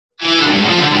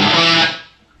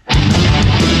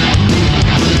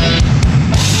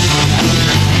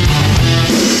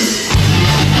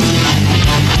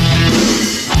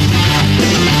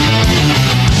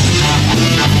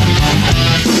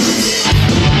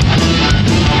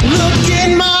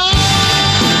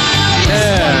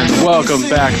welcome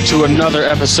back to another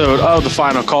episode of The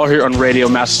Final Call here on Radio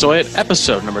Massasoit,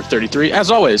 episode number 33. As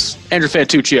always, Andrew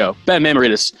Fantuccio, Ben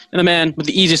Mamoritis, and the man with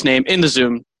the easiest name in the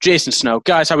Zoom, Jason Snow.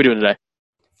 Guys, how are we doing today?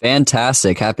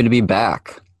 Fantastic. Happy to be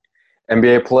back.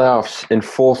 NBA playoffs in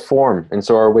full form, and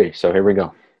so are we. So here we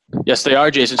go. Yes, they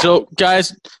are, Jason. So, guys,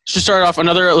 let's just start off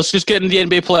let's just get into the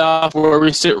NBA playoff where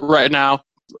we sit right now.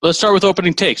 Let's start with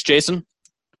opening takes. Jason?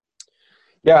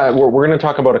 Yeah, we're going to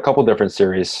talk about a couple different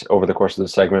series over the course of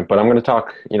this segment, but I'm going to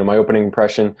talk, my opening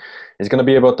impression is going to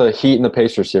be about the Heat and the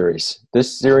Pacers series.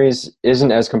 This series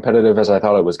isn't as competitive as I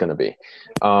thought it was going to be.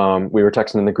 We were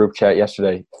texting in the group chat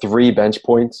yesterday, 3 bench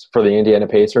points for the Indiana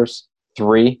Pacers,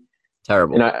 3.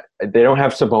 Terrible. And they don't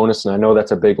have Sabonis, and I know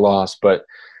that's a big loss, but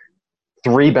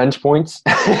 3 bench points,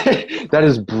 that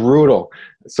is brutal.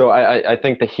 So I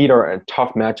think the Heat are a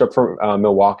tough matchup for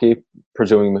Milwaukee,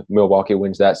 presuming Milwaukee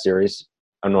wins that series.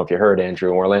 I don't know if you heard,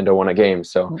 Andrew, Orlando won a game.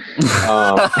 So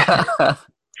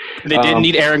they didn't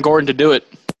need Aaron Gordon to do it.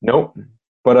 Nope.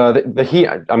 But the Heat,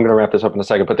 I'm going to wrap this up in a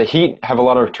second, but the Heat have a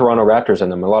lot of Toronto Raptors in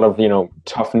them, a lot of,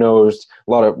 tough-nosed, a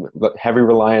lot of heavy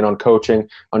reliant on coaching,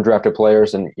 undrafted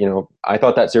players. And, I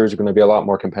thought that series was going to be a lot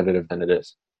more competitive than it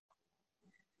is.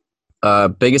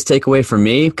 Biggest takeaway for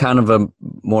me, kind of a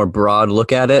more broad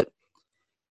look at it.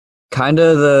 Kind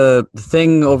of the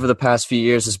thing over the past few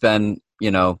years has been,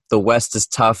 the West is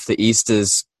tough, the East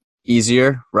is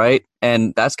easier, right?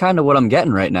 And that's kind of what I'm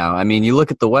getting right now. I mean, you look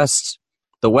at the West.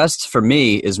 The West, for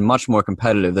me, is much more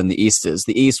competitive than the East is.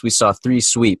 The East, we saw 3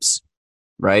 sweeps,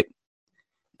 right?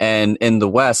 And in the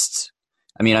West,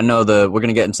 I mean, I know we're going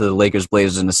to get into the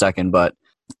Lakers-Blazers in a second, but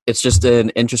it's just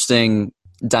an interesting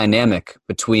dynamic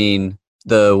between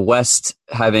the West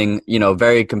having,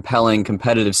 very compelling,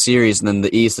 competitive series, and then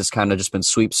the East has kind of just been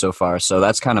sweeps so far. So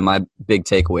that's kind of my big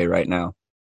takeaway right now.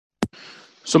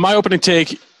 So my opening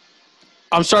take,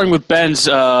 I'm starting with Ben's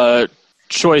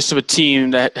choice of a team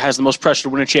that has the most pressure to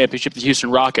win a championship, the Houston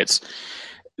Rockets.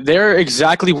 They're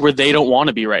exactly where they don't want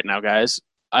to be right now, guys.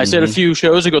 I said a few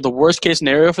shows ago, the worst-case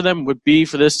scenario for them would be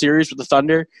for this series with the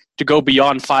Thunder to go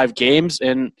beyond 5 games,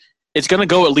 and it's going to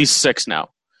go at least 6 now.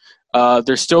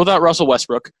 They're still without Russell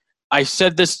Westbrook. I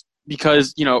said this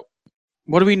because,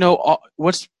 what do we know?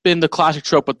 What's been the classic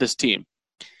trope with this team?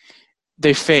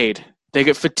 They fade. They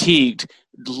get fatigued.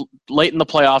 Late in the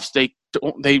playoffs,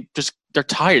 they're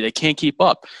tired. They can't keep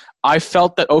up. I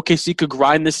felt that OKC could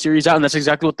grind this series out, and that's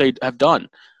exactly what they have done.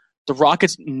 The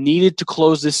Rockets needed to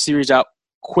close this series out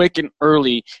quick and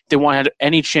early if they want to have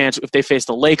any chance if they face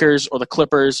the Lakers or the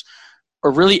Clippers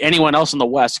or really anyone else in the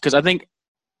West, because I think,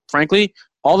 frankly,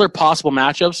 all their possible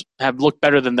matchups have looked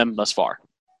better than them thus far.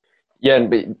 Yeah,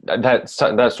 and that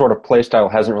sort of play style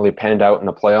hasn't really panned out in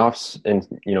the playoffs in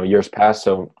years past.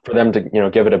 So for them to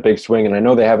give it a big swing, and I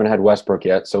know they haven't had Westbrook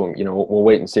yet, so we'll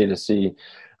wait and see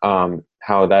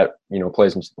how that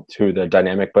plays into the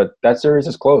dynamic. But that series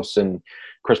is close, and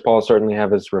Chris Paul will certainly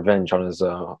have his revenge on his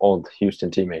old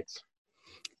Houston teammates.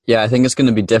 Yeah, I think it's going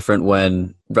to be different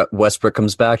when Westbrook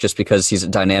comes back, just because he's a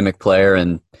dynamic player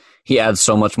and he adds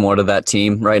so much more to that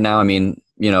team right now. I mean,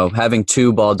 having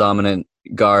 2 ball-dominant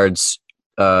guards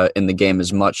in the game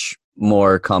is much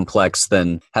more complex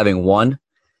than having 1.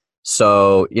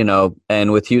 So,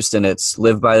 and with Houston, it's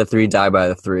live by the 3, die by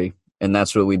the 3, and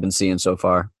that's what we've been seeing so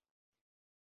far.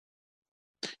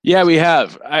 Yeah, we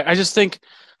have. I just think,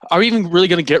 are we even really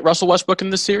going to get Russell Westbrook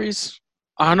in this series?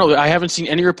 I don't know. I haven't seen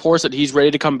any reports that he's ready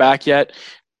to come back yet.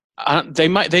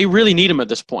 They really need him at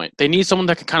this point. They need someone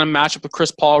that can kind of match up with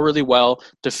Chris Paul really well,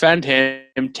 defend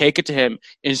him, take it to him,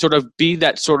 and sort of be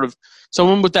that sort of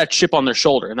someone with that chip on their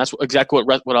shoulder. And that's exactly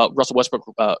what Russell Westbrook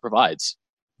provides.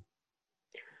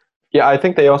 Yeah, I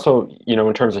think they also,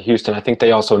 in terms of Houston, I think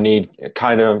they also need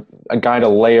kind of a guy to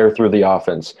layer through the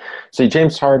offense. See,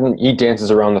 James Harden, he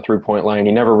dances around the 3-point line.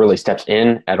 He never really steps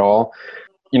in at all.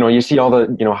 You see all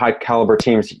the, high caliber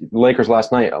teams. Lakers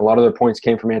last night, a lot of their points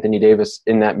came from Anthony Davis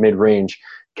in that mid-range.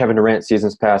 Kevin Durant,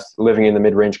 seasons past, living in the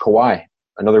mid-range. Kawhi,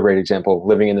 another great example,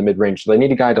 living in the mid-range. So they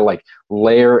need a guy to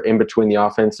layer in between the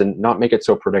offense and not make it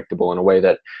so predictable in a way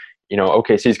that,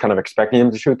 OKC is kind of expecting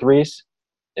him to shoot threes,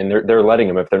 and they're letting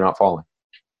him if they're not falling.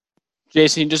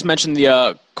 Jason, you just mentioned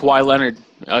the Kawhi Leonard,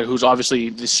 who's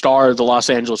obviously the star of the Los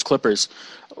Angeles Clippers.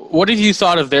 What have you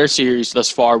thought of their series thus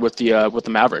far with the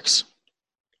Mavericks?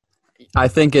 I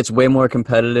think it's way more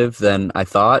competitive than I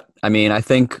thought. I mean, I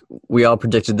think we all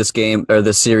predicted this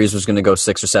series was going to go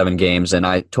 6 or 7 games, and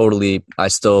I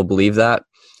still believe that.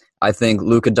 I think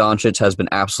Luka Doncic has been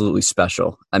absolutely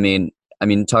special. I mean,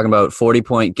 talking about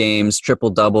 40-point games,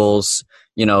 triple-doubles,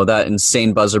 that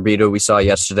insane buzzer beater we saw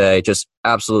yesterday, just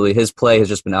absolutely, his play has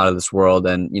just been out of this world,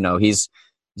 and, he's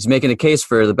he's making a case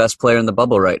for the best player in the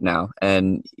bubble right now,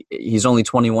 and he's only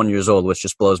 21 years old, which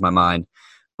just blows my mind.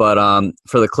 But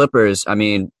for the Clippers, I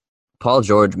mean, Paul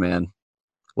George, man,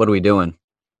 what are we doing?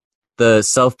 The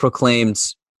self-proclaimed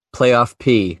playoff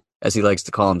P, as he likes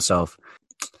to call himself.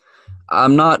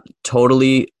 I'm not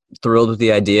totally thrilled with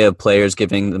the idea of players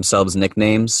giving themselves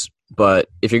nicknames, but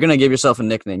if you're going to give yourself a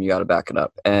nickname, you got to back it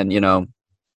up. And,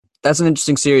 that's an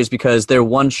interesting series because they're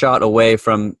one shot away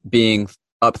from being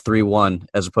up 3-1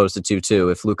 as opposed to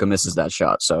 2-2 if Luka misses that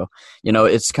shot. So,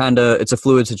 it's a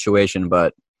fluid situation,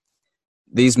 but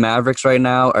these Mavericks right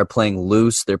now are playing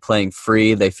loose. They're playing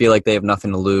free. They feel like they have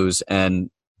nothing to lose, and,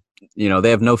 they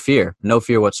have no fear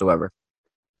whatsoever.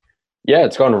 Yeah,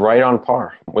 it's gone right on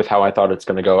par with how I thought it's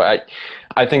going to go.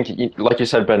 I think, like you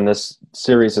said, Ben, this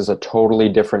series is a totally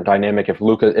different dynamic. If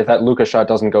that Luka shot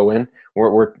doesn't go in,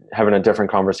 we're having a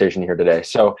different conversation here today.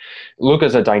 So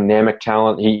Luka's a dynamic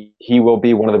talent. He will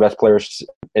be one of the best players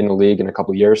in the league in a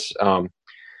couple of years.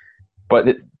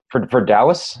 But for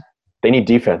Dallas, they need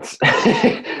defense.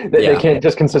 They can't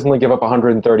just consistently give up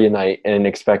 130 a night and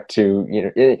expect to.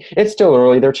 It's still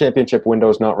early. Their championship window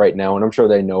is not right now, and I'm sure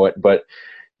they know it, but.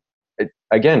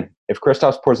 Again, if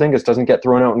Kristaps Porzingis doesn't get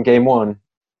thrown out in game one,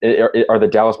 are the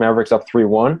Dallas Mavericks up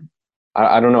 3-1?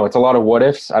 I don't know. It's a lot of what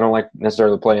ifs. I don't like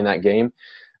necessarily playing that game.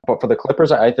 But for the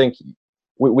Clippers, I think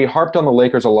we harped on the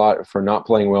Lakers a lot for not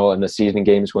playing well in the season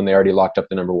games when they already locked up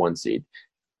the number 1 seed.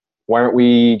 Why aren't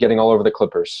we getting all over the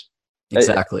Clippers?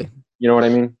 Exactly. You know what I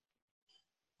mean?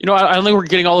 I don't think we're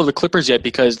getting all over the Clippers yet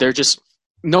because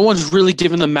no one's really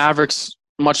given the Mavericks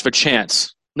much of a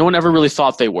chance. No one ever really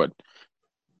thought they would.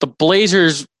 The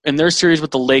Blazers in their series with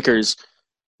the Lakers,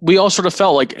 we all sort of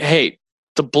felt like, hey,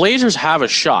 the Blazers have a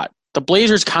shot. The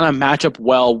Blazers kind of match up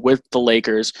well with the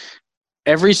Lakers.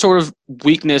 Every sort of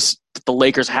weakness that the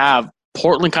Lakers have,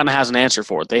 Portland kind of has an answer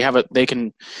for it. They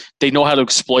know how to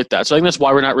exploit that. So I think that's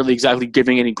why we're not really exactly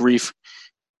giving any grief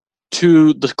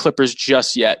to the Clippers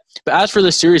just yet. But as for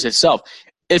the series itself,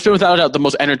 it's been without a doubt the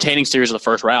most entertaining series of the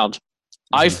first round.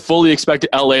 I fully expected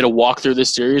LA to walk through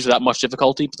this series without much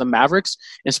difficulty. But the Mavericks,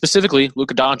 and specifically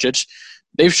Luka Doncic,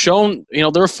 they've shown,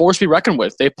 they're a force to be reckoned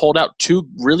with. They pulled out 2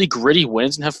 really gritty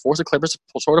wins and have forced the Clippers to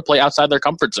sort of play outside their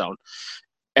comfort zone.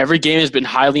 Every game has been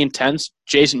highly intense.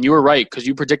 Jason, you were right because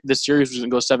you predicted this series was going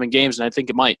to go 7 games, and I think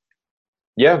it might.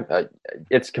 Yeah,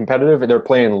 it's competitive. They're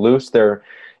playing loose. They're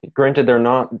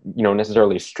not,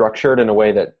 necessarily structured in a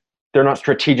way that they're not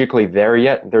strategically there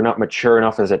yet. They're not mature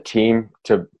enough as a team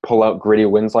to pull out gritty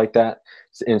wins like that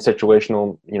in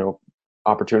situational,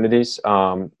 opportunities.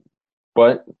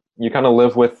 But you kind of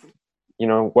live with,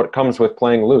 what comes with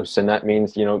playing loose. And that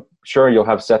means, sure, you'll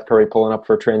have Seth Curry pulling up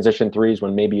for transition threes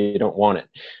when maybe you don't want it.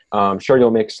 Sure,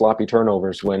 you'll make sloppy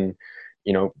turnovers when,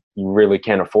 you really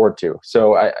can't afford to.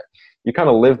 So you kind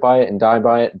of live by it and die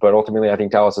by it. But ultimately, I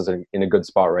think Dallas is in a good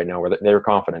spot right now where they're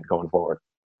confident going forward.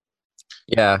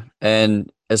 Yeah,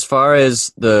 and as far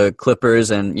as the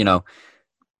Clippers and,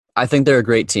 I think they're a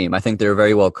great team. I think they're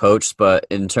very well coached, but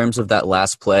in terms of that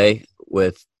last play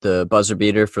with the buzzer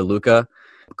beater for Luka,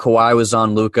 Kawhi was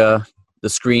on Luka, the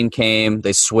screen came,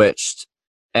 they switched,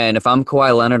 and if I'm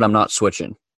Kawhi Leonard, I'm not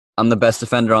switching. I'm the best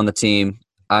defender on the team.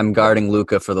 I'm guarding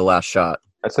Luka for the last shot.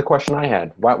 That's the question I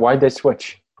had. Why'd they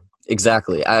switch?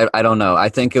 Exactly. I don't know. I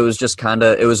think it was just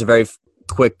it was a very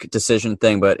quick decision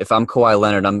thing, but if I'm Kawhi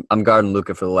Leonard, I'm guarding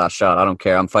Luka for the last shot. I don't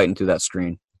care. I'm fighting through that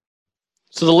screen.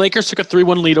 So the Lakers took a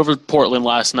 3-1 lead over Portland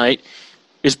last night.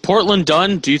 Is Portland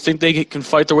done? Do you think they can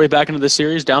fight their way back into the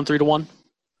series down 3-1?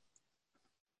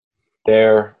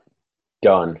 They're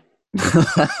done.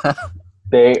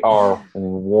 They are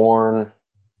worn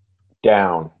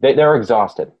down. They're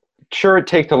exhausted. Sure, it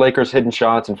takes the Lakers hitting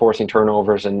shots and forcing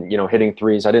turnovers and hitting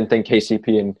threes. I didn't think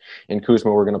KCP and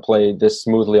Kuzma were going to play this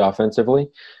smoothly offensively,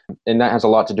 and that has a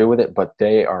lot to do with it. But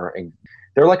they're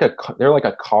like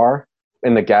a car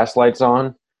and the gas light's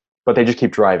on, but they just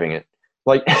keep driving it.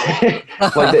 They've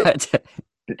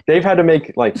had to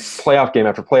make playoff game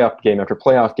after playoff game after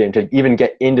playoff game to even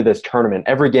get into this tournament.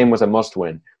 Every game was a must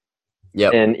win.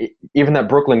 Yep. And even that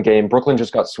Brooklyn game, Brooklyn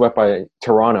just got swept by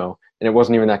Toronto, and it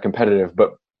wasn't even that competitive.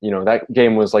 But that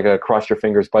game was like a cross your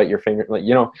fingers, bite your finger.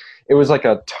 It was like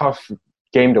a tough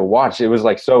game to watch. It was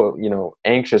so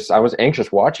anxious. I was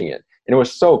anxious watching it, and it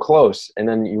was so close. And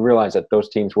then you realize that those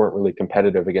teams weren't really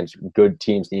competitive against good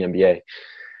teams in the NBA.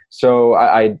 So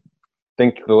I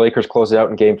think the Lakers close it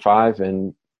out in Game 5,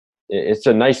 and it's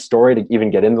a nice story to even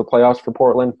get into the playoffs for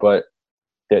Portland, but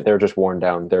they're just worn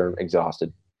down. They're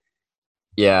exhausted.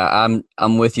 Yeah,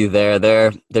 I'm with you there.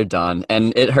 They're done.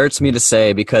 And it hurts me to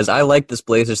say because I like this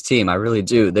Blazers team. I really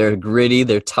do. They're gritty,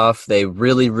 they're tough. They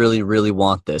really, really, really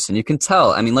want this. And you can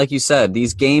tell. I mean, like you said,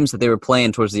 these games that they were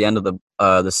playing towards the end of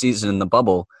the season in the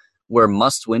bubble were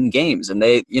must-win games. And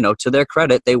they, to their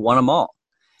credit, they won them all.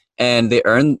 And they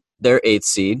earned their 8th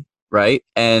seed, right?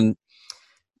 And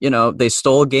they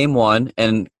stole game 1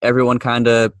 and everyone kind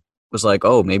of was like,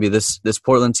 oh, maybe this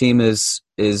Portland team is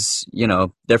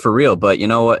they're for real. But you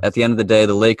know what? At the end of the day,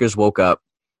 the Lakers woke up,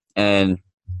 and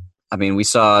I mean, we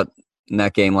saw in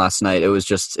that game last night. It was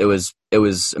a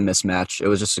mismatch. It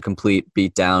was just a complete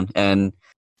beatdown, and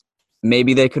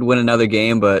maybe they could win another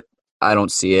game, but I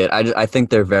don't see it. I think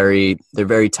they're very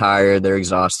tired. They're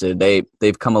exhausted.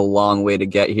 They've come a long way to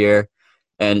get here,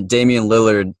 and Damian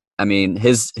Lillard. I mean,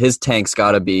 his tank's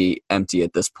got to be empty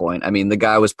at this point. I mean, the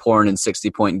guy was pouring in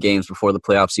 60-point games before the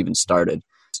playoffs even started.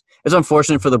 It's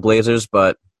unfortunate for the Blazers,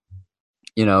 but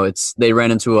they ran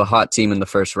into a hot team in the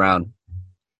first round.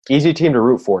 Easy team to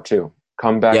root for too.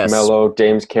 Comeback, yes. Melo,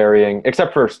 Dame's carrying.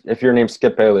 Except for if your name's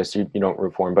Skip Bayless, you don't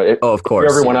root for him. But of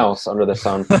course, everyone else under the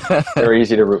sun, they're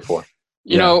easy to root for.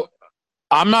 You know,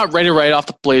 I'm not ready to write off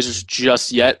the Blazers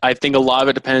just yet. I think a lot of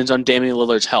it depends on Damian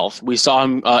Lillard's health. We saw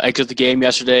him exit the game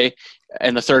yesterday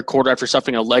in the third quarter after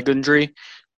suffering a leg injury.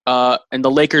 And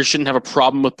the Lakers shouldn't have a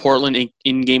problem with Portland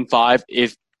in Game 5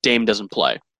 if Dame doesn't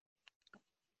play.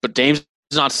 But Dame's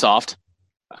not soft.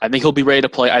 I think he'll be ready to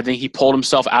play. I think he pulled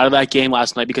himself out of that game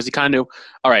last night because he kind of knew,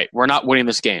 all right, we're not winning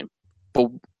this game. But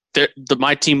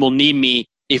my team will need me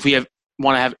if we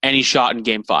want to have any shot in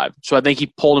Game 5. So I think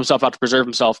he pulled himself out to preserve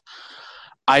himself.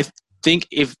 I think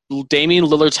if Damian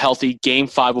Lillard's healthy, Game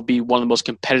 5 will be one of the most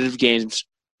competitive games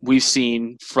we've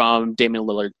seen from Damian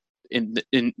Lillard in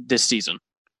this season.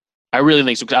 I really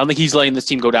think so, because I don't think he's letting this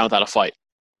team go down without a fight.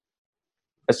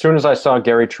 As soon as I saw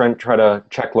Gary Trent try to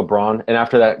check LeBron, and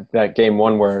after that Game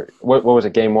 1 where – what was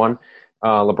it, Game 1?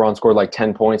 LeBron scored like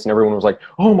 10 points, and everyone was like,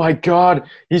 oh, my God,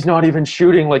 he's not even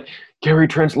shooting. Like, Gary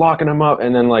Trent's locking him up.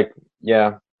 And then,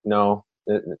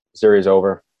 the series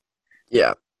over.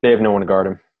 Yeah. They have no one to guard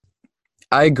him.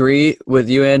 I agree with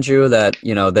you, Andrew, that,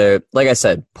 they're, like I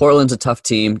said, Portland's a tough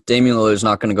team. Damian Lillard's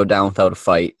not going to go down without a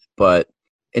fight. But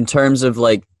in terms of,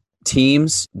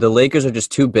 teams, the Lakers are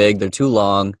just too big. They're too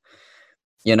long.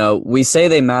 We say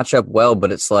they match up well,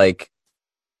 but it's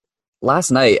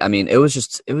last night, I mean, it was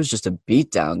just a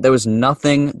beatdown. There was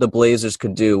nothing the Blazers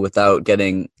could do without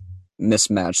getting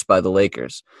mismatched by the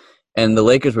Lakers. And the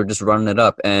Lakers were just running it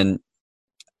up. And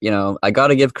I got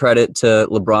to give credit to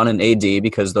LeBron and AD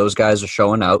because those guys are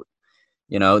showing out.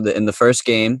 In the first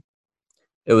game,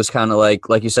 it was kind of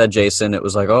like you said, Jason, it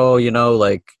was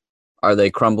are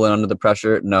they crumbling under the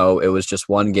pressure? No, it was just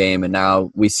one game, and now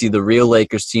we see the real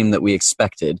Lakers team that we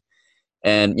expected.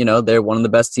 And, they're one of the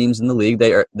best teams in the league.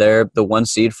 They're the 1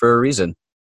 seed for a reason.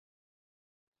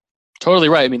 Totally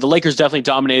right. I mean, the Lakers definitely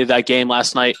dominated that game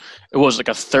last night. It was a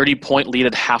 30-point lead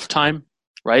at halftime,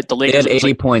 right? The Lakers had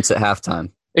 80 points at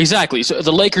halftime. Exactly. So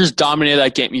the Lakers dominated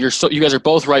that game. You guys are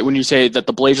both right when you say that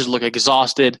the Blazers look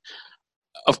exhausted.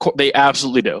 Of course, they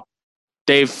absolutely do.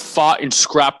 They've fought and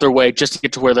scrapped their way just to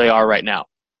get to where they are right now.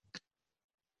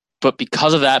 But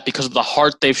because of that, because of the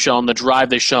heart they've shown, the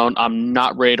drive they've shown, I'm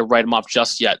not ready to write them off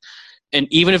just yet. And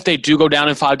even if they do go down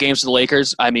in 5 games to the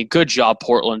Lakers, I mean, good job,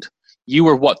 Portland. You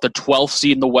were, the 12th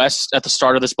seed in the West at the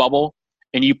start of this bubble,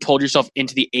 and you pulled yourself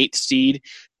into the 8th seed,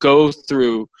 go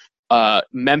through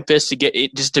Memphis to get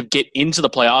into the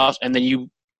playoffs, and then you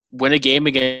win a game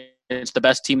against the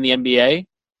best team in the NBA.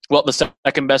 Well, the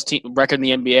second best team record in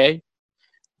the NBA.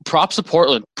 Props to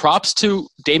Portland. Props to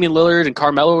Damian Lillard and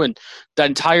Carmelo and that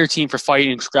entire team for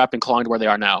fighting and scrapping and clawing to where they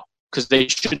are now, because they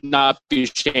should not be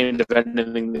ashamed of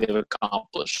anything they've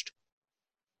accomplished.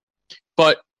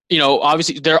 But,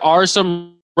 obviously there are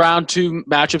some round 2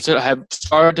 matchups that have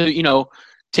started to,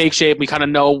 take shape. We kind of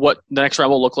know what the next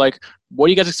round will look like. What are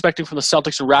you guys expecting from the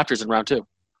Celtics and Raptors in round 2?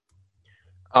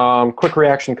 Quick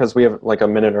reaction, because we have a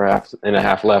minute and a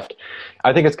half left.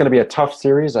 I think it's going to be a tough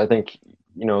series. I think,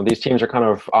 these teams are kind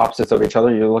of opposites of each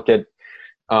other. You look at,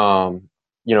 the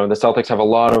Celtics have a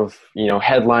lot of,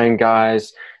 headline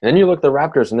guys. And then you look at the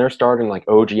Raptors, and they're starting OG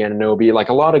Anunoby,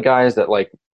 a lot of guys that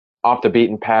off the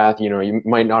beaten path, you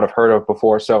might not have heard of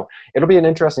before. So it'll be an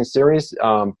interesting series.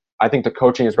 I think the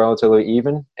coaching is relatively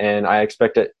even, and I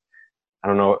expect it. I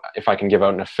don't know if I can give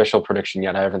out an official prediction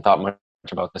yet. I haven't thought much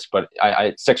about this, but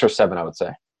I 6 or 7, I would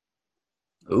say.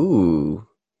 Ooh,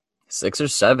 6 or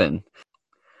 7.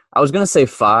 I was gonna say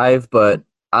 5, but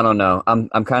I don't know.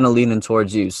 I'm kind of leaning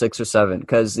towards you, 6 or 7,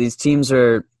 because these teams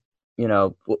are,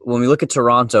 when we look at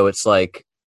Toronto, it's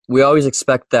we always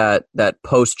expect that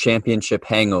post-championship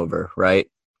hangover, right?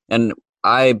 And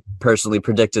I personally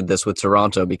predicted this with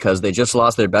Toronto because they just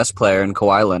lost their best player in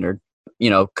Kawhi Leonard.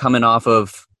 Coming off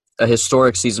of a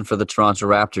historic season for the Toronto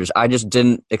Raptors, I just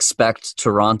didn't expect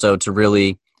Toronto to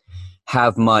really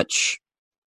have much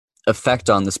effect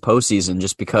on this postseason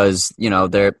just because,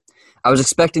 I was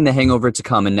expecting the hangover to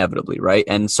come inevitably, right?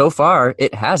 And so far,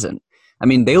 it hasn't. I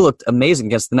mean, they looked amazing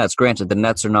against the Nets. Granted, the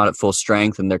Nets are not at full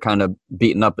strength and they're kind of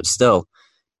beaten up, but still,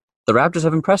 the Raptors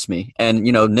have impressed me. And,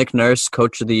 Nick Nurse,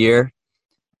 Coach of the Year,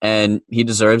 and he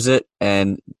deserves it.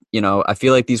 And, I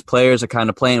feel like these players are kind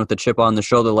of playing with the chip on the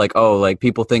shoulder, like, oh, like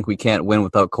people think we can't win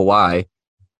without Kawhi.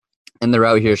 And they're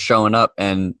out here showing up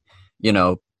and,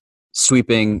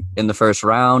 sweeping in the first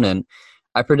round. And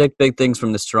I predict big things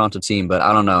from this Toronto team, but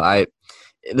I don't know.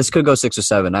 This could go 6 or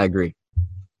 7. I agree.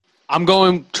 I'm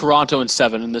going Toronto in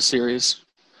 7 in this series.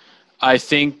 I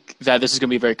think that this is going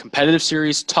to be a very competitive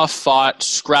series, tough fought,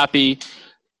 scrappy.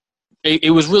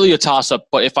 It was really a toss-up,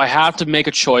 but if I have to make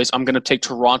a choice, I'm going to take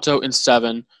Toronto in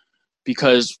 7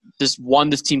 because this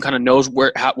team kind of knows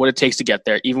what it takes to get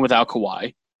there, even without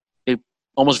Kawhi. They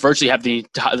almost virtually have the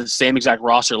same exact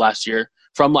roster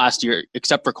from last year,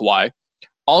 except for Kawhi.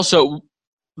 Also,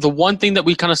 the one thing that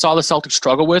we kind of saw the Celtics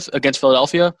struggle with against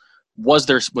Philadelphia was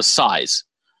size.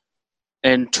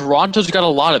 And Toronto's got a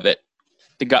lot of it.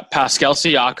 They got Pascal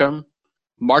Siakam,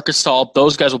 Marcus Gasol.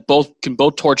 Those guys can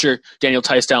both torture Daniel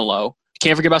Tice down low.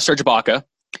 Can't forget about Serge Ibaka.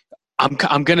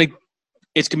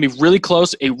 It's gonna be really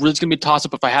close. It's gonna be a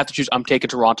toss-up. If I have to choose, I'm taking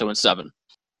Toronto in 7.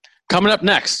 Coming up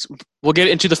next, we'll get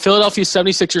into the Philadelphia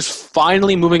 76ers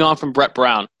finally moving on from Brett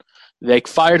Brown. They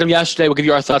fired him yesterday. We'll give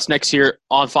you our thoughts next here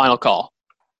on Final Call.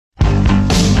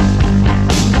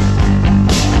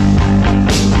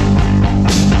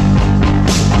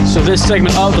 So this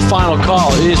segment of the Final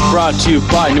Call is brought to you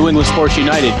by New England Sports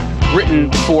United,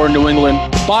 written for New England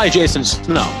by Jason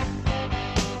Snow.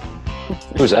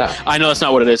 Who's that? I know that's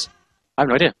not what it is. I have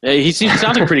no idea. He sounds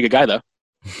like a pretty good guy, though.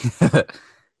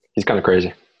 He's kind of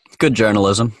crazy. Good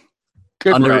journalism.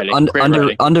 Good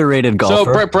writing. Underrated golfer. So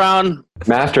Brett Brown.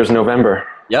 Masters November.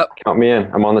 Yep. Count me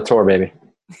in. I'm on the tour, baby.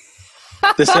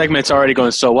 This segment's already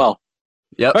going so well.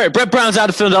 Yep. All right, Brett Brown's out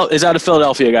of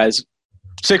Philadelphia, guys.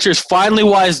 Sixers finally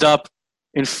wised up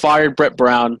and fired Brett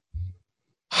Brown.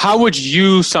 How would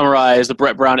you summarize the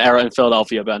Brett Brown era in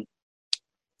Philadelphia, Ben?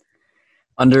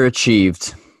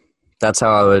 Underachieved. That's how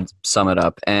I would sum it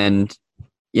up. And,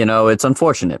 it's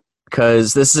unfortunate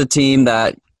because this is a team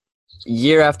that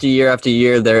year after year after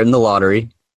year, they're in the lottery,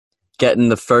 getting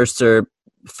the first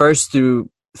through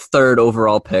third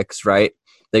overall picks, right?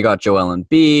 They got Joel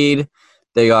Embiid.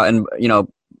 They got,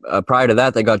 prior to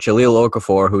that, they got Jahlil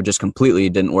Okafor, who just completely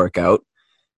didn't work out.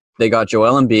 They got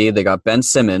Joel Embiid. They got Ben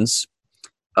Simmons.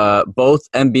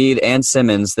 Both Embiid and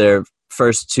Simmons, their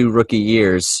first 2 rookie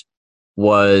years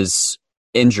was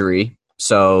injury,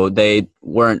 so they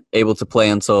weren't able to play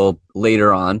until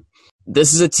later on.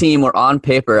 This is a team where on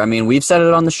paper, I mean, we've said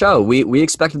it on the show, we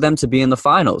expected them to be in the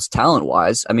finals,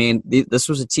 talent-wise. I mean, this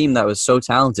was a team that was so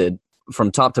talented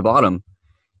from top to bottom.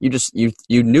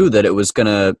 You knew that it was going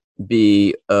to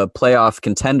be a playoff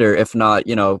contender, if not,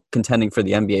 contending for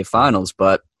the NBA Finals.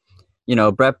 But,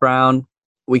 Brett Brown,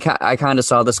 I kind of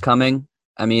saw this coming.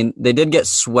 I mean, they did get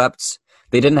swept.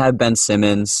 They didn't have Ben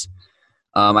Simmons.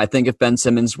 I think if Ben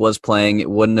Simmons was playing,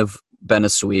 it wouldn't have been a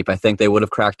sweep. I think they would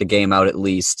have cracked a game out at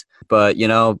least. But,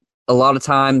 a lot of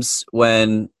times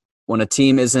when a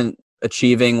team isn't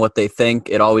achieving what they think,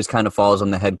 it always kind of falls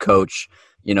on the head coach.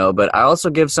 But I also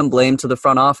give some blame to the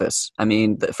front office. I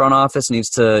mean, the front office needs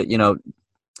to,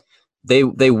 they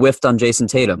whiffed on Jason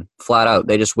Tatum, flat out.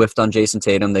 They just whiffed on Jason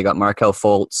Tatum. They got Markelle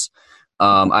Fultz.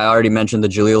 I already mentioned the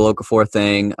Jahlil Okafor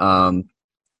thing.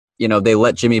 They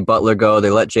let Jimmy Butler go.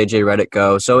 They let JJ Redick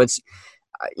go. So it's,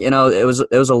 it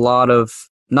was a lot of,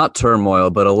 not turmoil,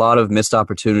 but a lot of missed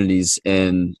opportunities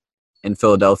in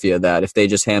Philadelphia that if they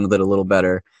just handled it a little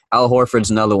better. Al Horford's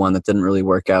another one that didn't really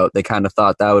work out. They kind of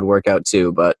thought that would work out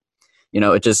too, but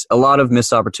it just a lot of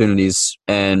missed opportunities,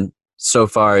 and so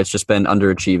far it's just been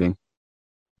underachieving.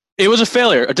 It was a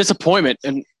failure, a disappointment,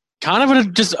 and kind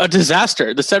of just a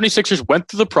disaster. The 76ers went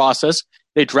through the process.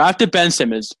 They drafted Ben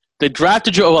Simmons. They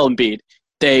drafted Joel Embiid.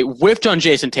 They whiffed on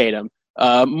Jason Tatum.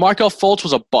 Markelle Fultz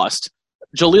was a bust.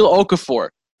 Jahlil Okafor.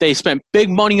 They spent big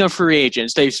money on free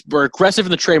agents. They were aggressive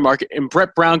in the trade market, and Brett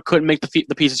Brown couldn't make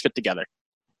the pieces fit together.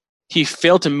 He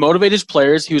failed to motivate his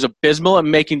players. He was abysmal at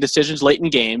making decisions late in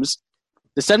games.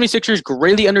 The 76ers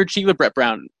greatly underachieved with Brett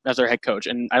Brown as their head coach,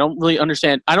 and I don't really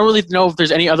understand. I don't really know if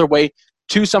there's any other way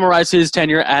to summarize his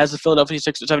tenure as the Philadelphia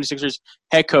 76ers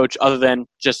head coach other than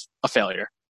just a failure.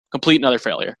 Complete and utter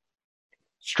failure.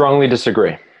 Strongly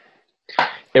disagree.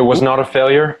 It was not a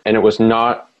failure, and it was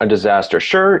not a disaster.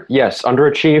 Sure, yes,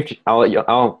 underachieved. I'll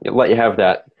let you have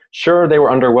that. Sure, they were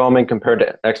underwhelming compared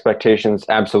to expectations.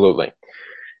 Absolutely,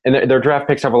 and their draft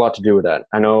picks have a lot to do with that.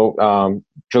 I know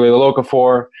Jaleel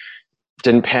Okafor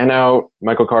didn't pan out.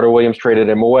 Michael Carter-Williams traded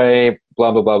him away.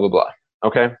 Blah blah blah blah blah.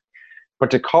 Okay,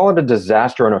 but to call it a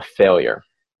disaster and a failure,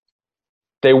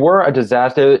 they were a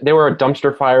disaster. They were a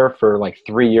dumpster fire for like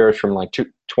 3 years, from like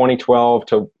 2012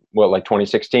 to like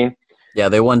 2016. Yeah,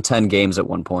 they won 10 games at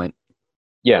one point.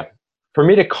 Yeah. For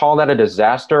me to call that a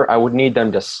disaster, I would need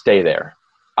them to stay there.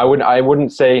 I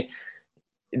wouldn't say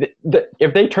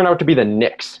if they turn out to be the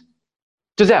Knicks,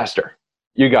 disaster.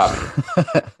 You got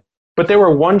me. But they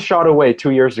were one shot away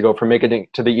 2 years ago from making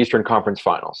it to the Eastern Conference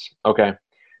Finals. Okay.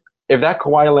 If that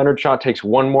Kawhi Leonard shot takes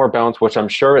one more bounce, which I'm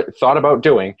sure it thought about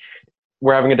doing,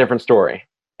 we're having a different story.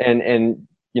 And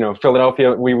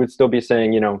Philadelphia, we would still be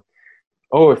saying,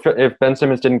 oh, if Ben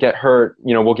Simmons didn't get hurt,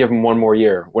 we'll give him one more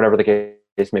year, whatever the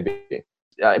case may be.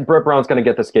 Brett Brown's going to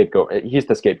get the scapegoat. He's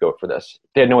the scapegoat for this.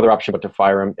 They had no other option but to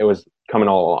fire him. It was coming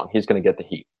all along. He's going to get the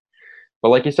heat. But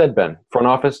like you said, Ben, front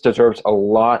office deserves a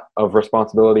lot of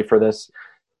responsibility for this.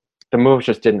 The moves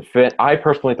just didn't fit. I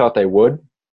personally thought they would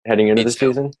heading into the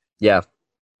season. Yeah.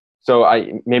 So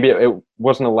maybe it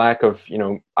wasn't a lack of, I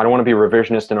don't want to be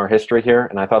revisionist in our history here,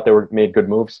 and I thought they made good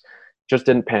moves. Just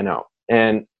didn't pan out.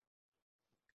 And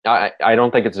I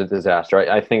don't think it's a disaster.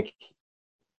 I think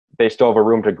they still have a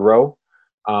room to grow,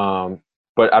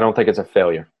 but I don't think it's a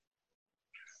failure.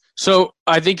 So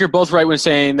I think you're both right when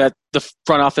saying that the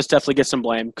front office definitely gets some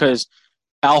blame, because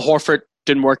Al Horford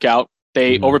didn't work out.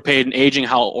 They overpaid an aging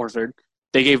Al Horford.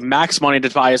 They gave max money to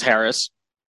Tobias Harris,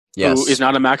 who is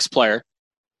not a max player.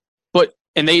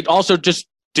 And they also just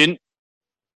didn't.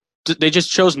 They just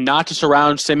chose not to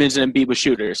surround Simmons and Embiid with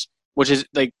shooters, which is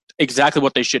like exactly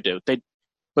what they should do. But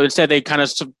instead they kind of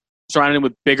surrounded him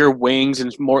with bigger wings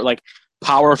and more like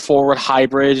power forward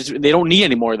hybrids. They don't need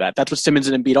any more of that. That's what Simmons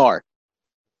and Embiid are.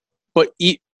 But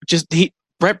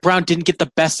Brett Brown didn't get the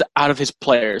best out of his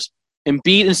players.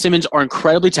 Embiid and Simmons are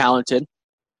incredibly talented.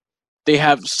 They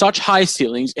have such high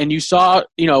ceilings, and you saw,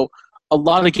 a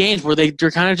lot of games where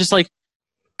they're kind of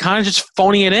just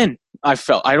phoning it in. I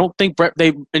don't think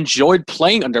they enjoyed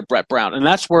playing under Brett Brown, and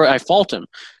that's where I fault him.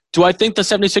 Do I think the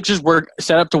 76ers were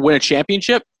set up to win a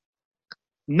championship?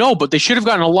 No, but they should have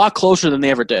gotten a lot closer than they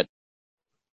ever did.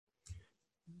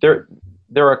 There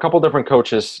are a couple different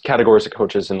categories of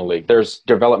coaches in the league. There's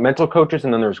developmental coaches,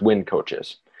 and then there's win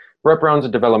coaches. Brett Brown's a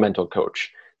developmental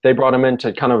coach. They brought him in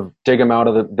to kind of dig him out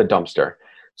of the dumpster.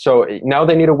 So now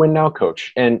they need a win now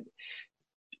coach. And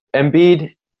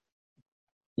Embiid,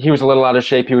 he was a little out of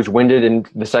shape. He was winded in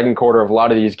the second quarter of a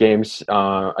lot of these games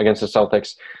against the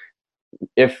Celtics.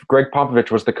 If Greg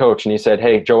Popovich was the coach and he said,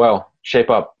 hey, Joel, shape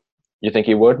up, you think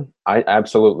he would?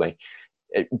 Absolutely.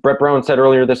 Brett Brown said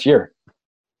earlier this year,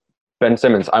 Ben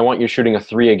Simmons, I want you shooting a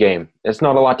 3 a game. It's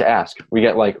not a lot to ask. We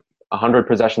get like 100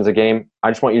 possessions a game. I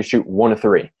just want you to shoot 1 of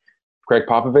 3. Greg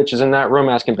Popovich is in that room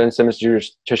asking Ben Simmons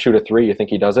to shoot a 3. You think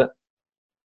he does it?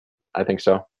 I think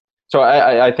so. So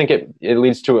I think it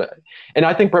leads to and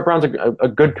I think Brett Brown's a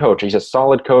good coach. He's a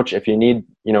solid coach. If you need,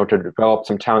 to develop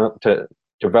some talent, to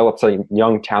develop some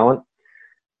young talent,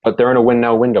 but they're in a win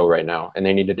now window right now, and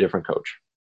they need a different coach.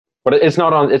 But it's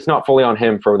not fully on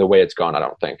him for the way it's gone, I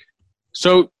don't think.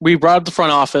 So we brought up the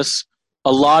front office.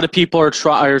 A lot of people are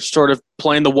sort of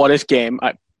playing the what if game.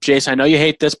 Jason, I know you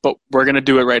hate this, but we're going to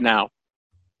do it right now.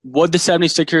 Would the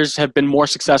 76ers have been more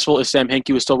successful if Sam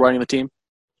Hinkie was still running the team?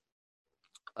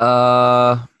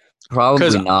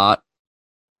 Probably not.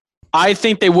 I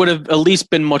think they would have at least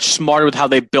been much smarter with how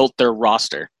they built their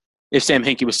roster if Sam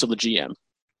Hinkie was still the GM.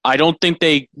 I don't think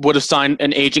they would have signed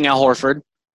an aging Al Horford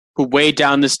who weighed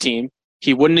down this team.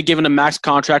 He wouldn't have given a max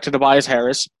contract to Tobias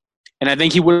Harris. And I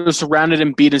think he would have surrounded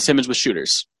Embiid and Simmons with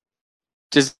shooters.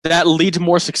 Does that lead to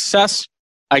more success?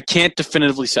 I can't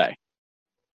definitively say.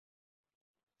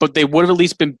 But they would have at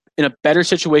least been in a better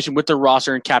situation with their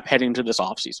roster and cap heading into this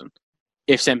offseason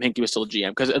if Sam Hinkie was still a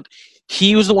GM. Because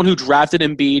he was the one who drafted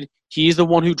Embiid. He's the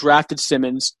one who drafted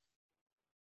Simmons.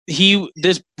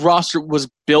 This roster was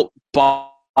built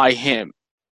by him.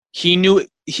 He knew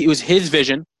it was his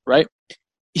vision, right?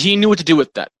 He knew what to do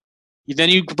with that. Then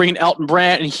you bring in Elton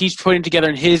Brand, and he's putting together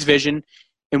in his vision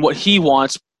and what he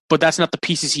wants, but that's not the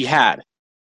pieces he had.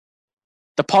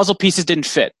 The puzzle pieces didn't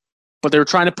fit, but they were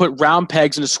trying to put round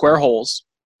pegs into square holes,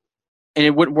 and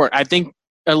it wouldn't work. I think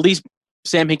at least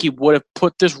Sam Hinkie would have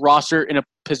put this roster in a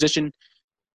position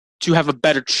to have a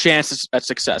better chance at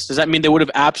success. Does that mean they would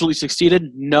have absolutely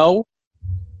succeeded? No,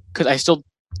 because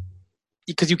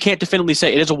because you can't definitively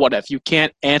say it is a what if. You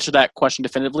can't answer that question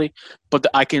definitively, but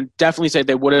I can definitely say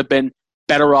they would have been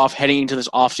better off heading into this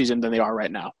offseason than they are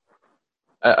right now.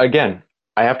 Again,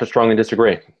 I have to strongly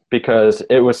disagree because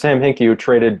it was Sam Hinkie who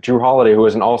traded Drew Holiday, who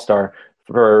was an all-star,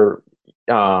 for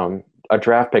a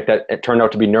draft pick that it turned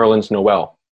out to be Nerlens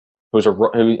Noel,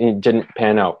 who didn't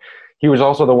pan out. He was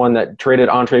also the one that traded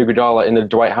Andre Iguodala in the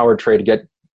Dwight Howard trade to get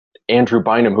Andrew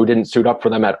Bynum, who didn't suit up for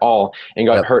them at all and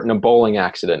got hurt in a bowling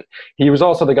accident. He was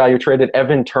also the guy who traded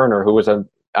Evan Turner, who was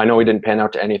I know he didn't pan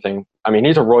out to anything. I mean,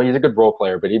 he's a good role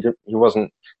player, but he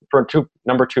wasn't, for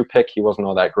number 2 pick, he wasn't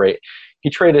all that great. He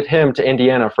traded him to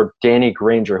Indiana for Danny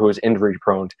Granger, who was injury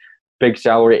prone, big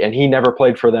salary, and he never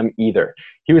played for them either.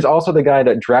 He was also the guy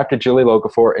that drafted Jahlil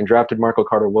Okafor and drafted Marco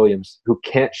Carter-Williams, who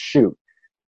can't shoot.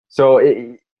 So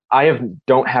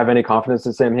don't have any confidence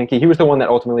in Sam Hinkie. He was the one that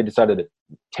ultimately decided to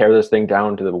tear this thing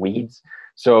down to the weeds.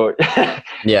 So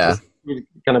yeah, he's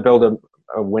going to build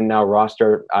a win now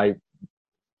roster. I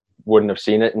wouldn't have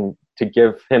seen it, and to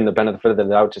give him the benefit of the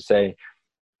doubt to say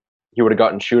he would have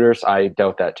gotten shooters, I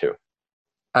doubt that too.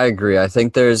 I agree. I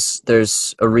think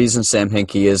there's a reason Sam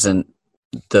Hinkie isn't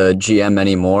the GM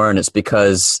anymore, and it's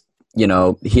because,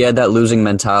 he had that losing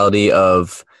mentality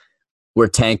of we're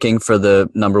tanking for the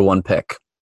number 1 pick,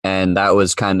 and that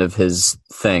was kind of his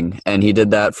thing, and he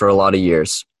did that for a lot of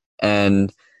years.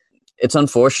 And it's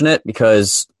unfortunate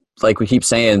because, like we keep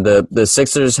saying, the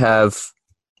Sixers have,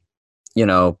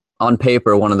 on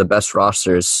paper, one of the best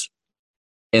rosters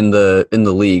in the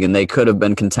league, and they could have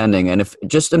been contending. And if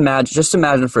just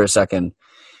imagine for a second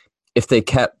if they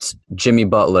kept Jimmy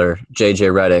Butler,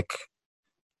 JJ Redick,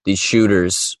 these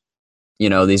shooters,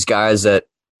 these guys that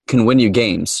can win you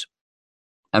games.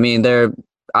 I mean,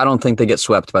 I don't think they get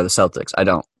swept by the Celtics. I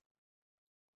don't.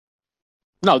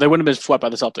 No, they wouldn't have been swept by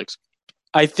the Celtics.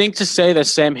 I think to say that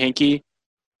Sam Hinkie,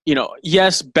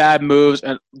 yes, bad moves,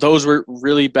 and those were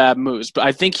really bad moves, but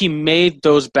I think he made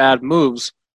those bad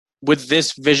moves with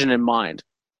this vision in mind.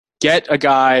 Get a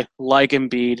guy like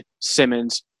Embiid,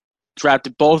 Simmons,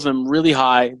 drafted both of them really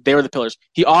high. They were the pillars.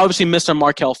 He obviously missed on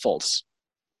Markelle Fultz.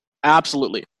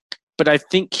 Absolutely. But I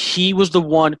think he was the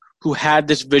one who had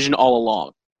this vision all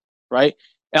along, right?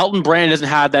 Elton Brand doesn't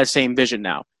have that same vision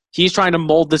now. He's trying to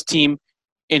mold this team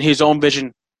in his own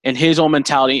vision and his own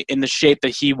mentality in the shape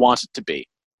that he wants it to be.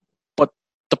 But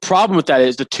the problem with that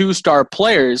is the 2-star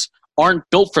players aren't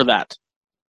built for that.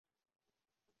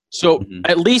 So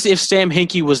at least if Sam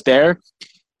Hinkie was there,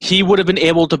 he would have been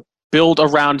able to build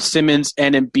around Simmons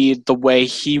and Embiid the way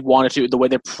he wanted to, the way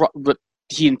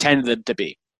he intended it to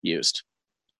be used.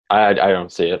 I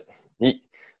don't see it.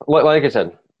 Like I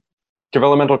said,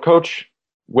 developmental coach,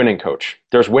 winning coach.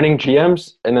 There's winning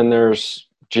GMs, and then there's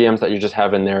GMs that you just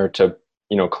have in there to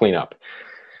clean up.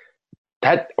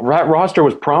 That roster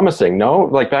was promising, no?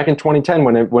 Like back in 2010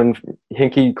 when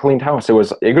Hinkie cleaned house, it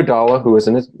was Iguodala, who was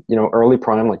in his early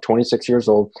prime, like 26 years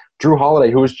old. Drew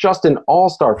Holiday, who was just an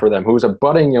all-star for them, who was a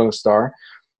budding young star.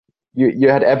 You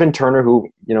had Evan Turner, who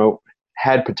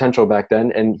had potential back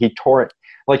then, and he tore it.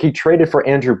 Like he traded for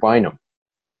Andrew Bynum.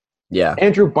 Yeah,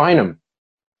 Andrew Bynum,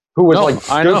 who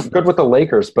was good with the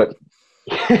Lakers, but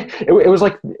it was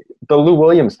like the Lou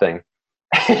Williams thing.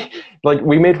 Like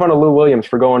we made fun of Lou Williams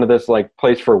for going to this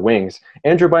place for wings.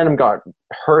 Andrew Bynum got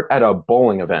hurt at a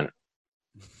bowling event.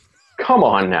 Come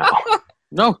on now.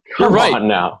 No, you're right. Come on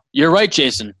now. You're right,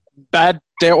 Jason.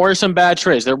 There were some bad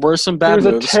trades. There were some bad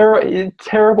moves. It was a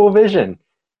terrible vision.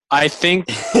 I think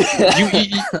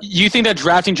you think that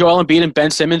drafting Joel Embiid and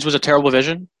Ben Simmons was a terrible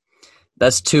vision?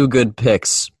 That's 2 good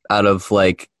picks out of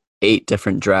 8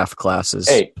 different draft classes.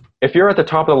 Hey, if you're at the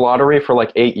top of the lottery for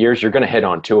 8 years, you're going to hit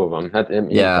on 2 of them. That's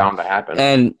bound to happen.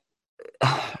 And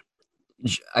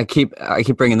I keep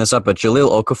bringing this up, but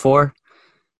Jahlil Okafor.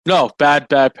 No, bad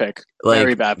pick.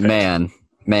 Very bad pick. Man.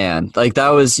 That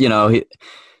was,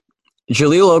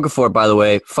 Jahlil Okafor, by the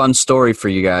way, fun story for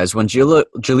you guys. When Jahlil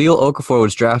Okafor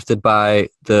was drafted by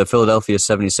the Philadelphia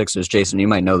 76ers, Jason, you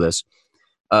might know this,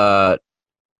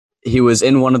 he was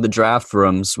in one of the draft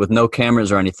rooms with no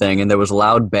cameras or anything, and there was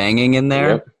loud banging in there.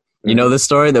 Yep. You know this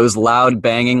story? There was loud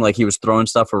banging, like he was throwing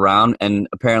stuff around, and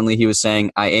apparently he was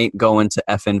saying, "I ain't going to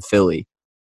effing Philly."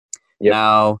 Yep.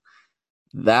 Now,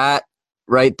 that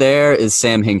right there is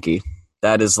Sam Hinkie.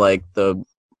 That is the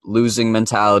losing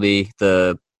mentality,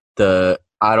 the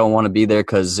I don't want to be there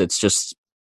because it's just,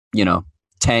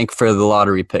 tank for the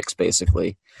lottery picks,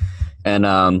 basically. And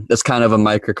that's kind of a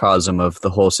microcosm of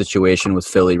the whole situation with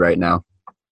Philly right now.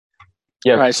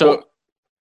 Yeah. All right, so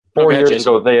 4 years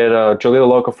ago, they had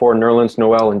Jahlil Okafor, Nerlens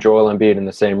Noel, and Joel Embiid in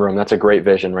the same room. That's a great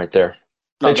vision right there.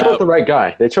 They chose the right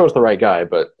guy.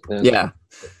 But yeah,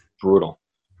 brutal.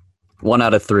 1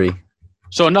 out of 3.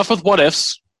 So enough with what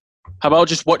ifs. How about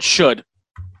just what should?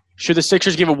 Should the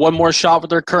Sixers give it one more shot with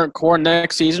their current core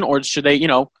next season, or should they,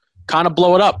 kind of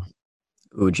blow it up?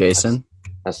 Ooh, Jason.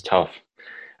 That's tough.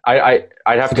 I'd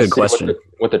have to see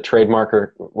what the trade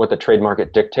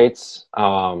market dictates.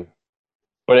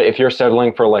 But if you're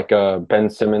settling for like a Ben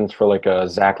Simmons for like a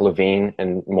Zach LaVine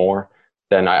and more,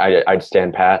 then I'd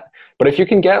stand pat. But if you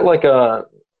can get like I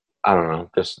don't know,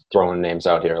 just throwing names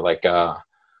out here, like a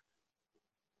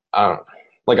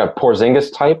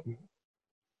Porzingis type,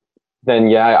 then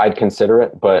yeah, I'd consider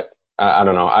it. But I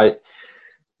don't know.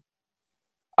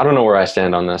 I don't know where I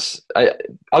stand on this.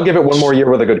 I'll give it one more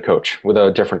year with a good coach, with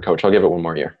a different coach. I'll give it one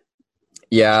more year.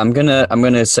 Yeah, I'm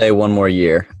gonna say one more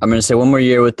year. I'm gonna say one more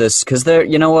year with this because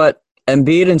you know what?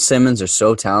 Embiid and Simmons are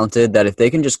so talented that if they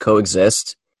can just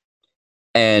coexist,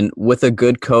 and with a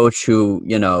good coach who,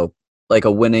 like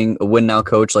a win now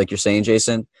coach, like you're saying,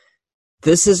 Jason,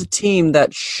 this is a team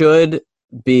that should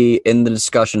be in the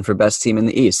discussion for best team in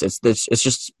the East. It's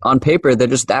just on paper they're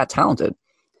just that talented.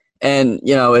 And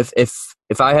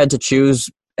if I had to choose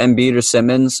Embiid or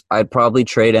Simmons, I'd probably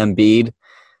trade Embiid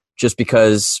just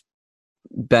because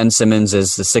Ben Simmons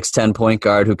is the 6'10" point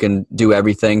guard who can do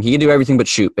everything. He can do everything but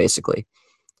shoot, basically.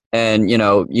 And, you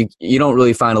don't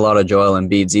really find a lot of Joel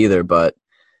Embiids either, but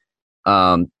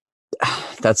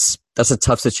that's a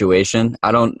tough situation.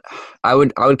 I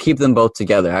would keep them both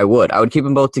together. I would keep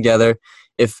them both together.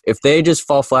 If they just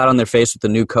fall flat on their face with the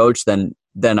new coach, then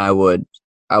I would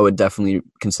definitely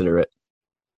consider it.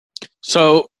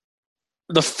 So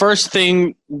the first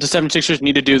thing the 76ers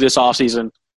need to do this offseason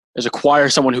is acquire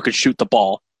someone who can shoot the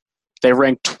ball. They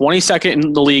rank 22nd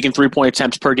in the league in three-point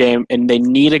attempts per game, and they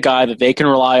need a guy that they can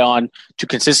rely on to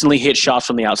consistently hit shots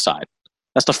from the outside.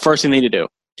 That's the first thing they need to do.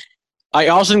 I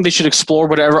also think they should explore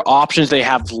whatever options they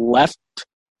have left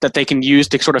that they can use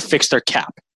to sort of fix their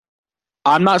cap.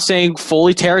 I'm not saying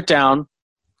fully tear it down.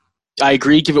 I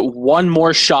agree, give it one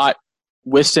more shot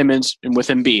with Simmons and with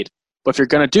Embiid. But if you're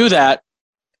going to do that,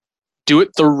 do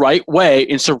it the right way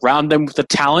and surround them with the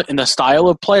talent and the style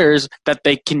of players that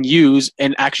they can use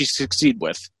and actually succeed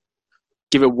with.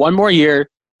 Give it one more year,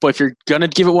 but if you're going to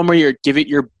give it one more year, give it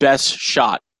your best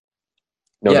shot.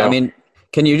 No. I mean,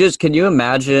 can you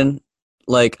imagine,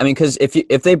 because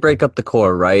if they break up the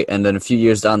core, right, and then a few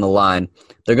years down the line,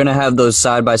 they're going to have those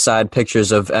side-by-side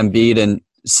pictures of Embiid and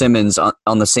Simmons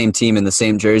on the same team in the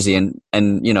same jersey, and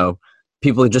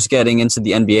people just getting into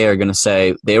the NBA are going to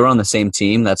say they were on the same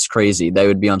team. That's crazy. They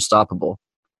would be unstoppable.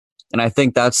 And I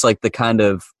think that's like the kind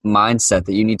of mindset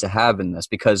that you need to have in this,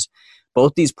 because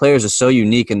both these players are so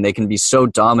unique and they can be so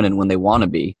dominant when they want to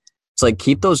be. It's like,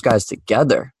 keep those guys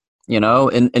together.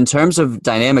 In terms of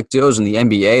dynamic duos in the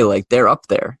NBA, they're up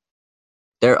there.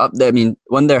 They're up there. I mean,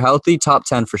 when they're healthy, top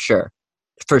 10 for sure.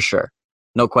 For sure.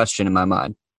 No question in my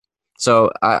mind.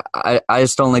 So I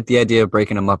just don't like the idea of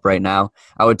breaking them up right now.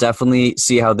 I would definitely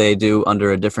see how they do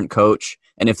under a different coach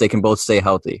and if they can both stay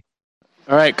healthy.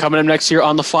 All right, coming up next year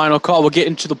on the final call, we'll get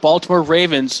into the Baltimore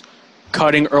Ravens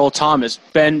cutting Earl Thomas.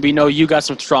 Ben, we know you got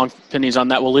some strong opinions on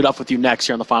that. We'll lead off with you next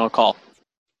here on the final call.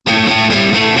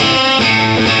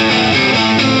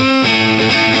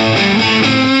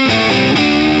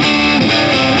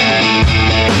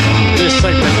 This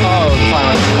segment of the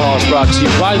final call is brought to you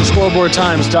by the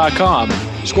ScoreboardTimes.com.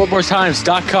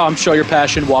 ScoreboardTimes.com, show your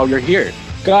passion while you're here.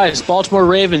 Guys, Baltimore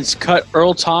Ravens cut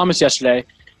Earl Thomas yesterday,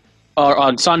 or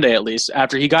on Sunday at least,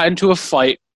 after he got into a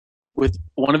fight with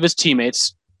one of his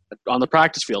teammates on the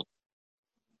practice field.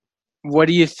 What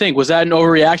do you think? Was that an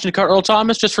overreaction to cut Earl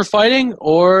Thomas just for fighting,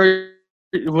 or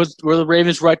were the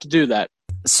Ravens right to do that?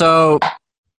 So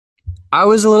I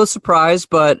was a little surprised,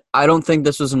 but I don't think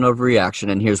this was an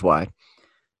overreaction, and here's why.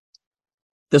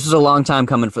 This was a long time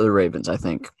coming for the Ravens, I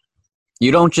think.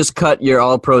 You don't just cut your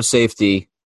all-pro safety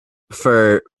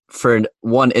for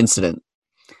one incident.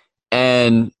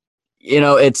 And,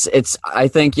 it's I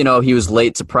think, he was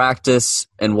late to practice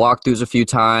and walkthroughs a few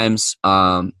times,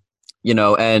 and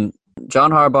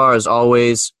John Harbaugh is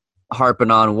always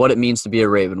harping on what it means to be a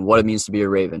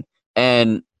Raven,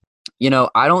 And,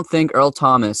 I don't think Earl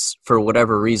Thomas, for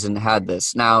whatever reason, had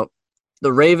this. Now,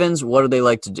 the Ravens, what do they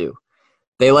like to do?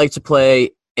 They like to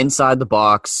play inside the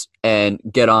box and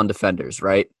get on defenders,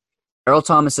 right? Earl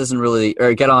Thomas isn't really –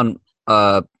 or get on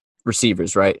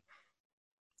receivers, right?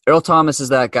 Earl Thomas is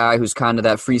that guy who's kind of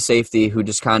that free safety who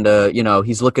just kind of,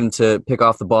 he's looking to pick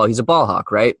off the ball. He's a ball hawk,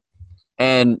 right?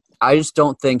 And I just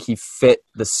don't think he fit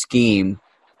the scheme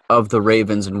of the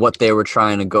Ravens and what they were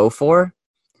trying to go for.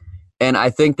 And I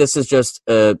think this is just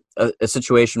a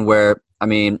situation where,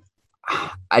 I'm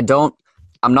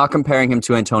not comparing him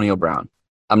to Antonio Brown.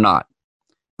 I'm not.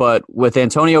 But with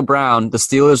Antonio Brown, the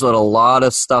Steelers let a lot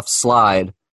of stuff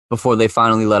slide before they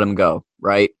finally let him go,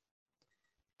 right?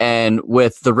 And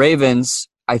with the Ravens,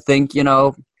 I think,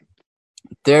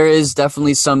 there is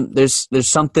definitely there's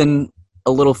something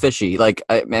a little fishy. Like,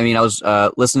 I was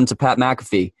listening to Pat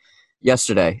McAfee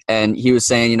yesterday, and he was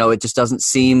saying, it just doesn't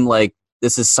seem like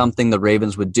this is something the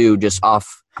Ravens would do just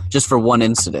for one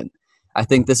incident. I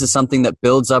think this is something that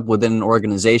builds up within an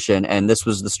organization, and this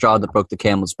was the straw that broke the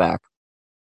camel's back.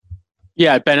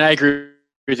 Yeah, Ben, I agree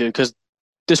with you because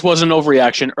this wasn't an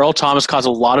overreaction. Earl Thomas caused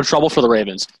a lot of trouble for the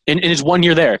Ravens in his 1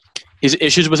 year there. His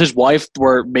issues with his wife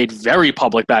were made very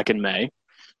public back in May.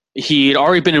 He had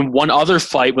already been in one other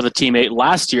fight with a teammate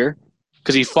last year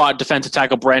because he fought defensive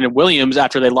tackle Brandon Williams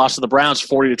after they lost to the Browns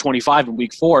 40-25 in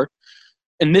Week 4.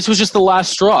 And this was just the last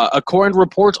straw. According to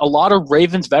reports, a lot of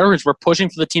Ravens veterans were pushing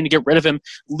for the team to get rid of him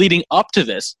leading up to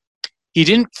this. He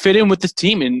didn't fit in with this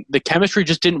team, and the chemistry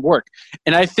just didn't work.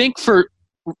 And I think for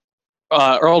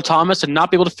Earl Thomas to not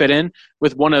be able to fit in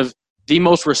with one of the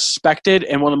most respected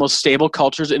and one of the most stable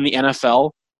cultures in the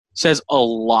NFL says a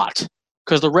lot.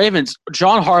 Because the Ravens,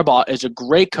 John Harbaugh is a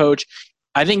great coach.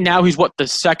 I think now he's the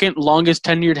second longest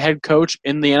tenured head coach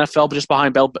in the NFL, just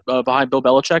behind Bill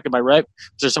Belichick. Am I right?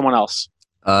 Is there someone else?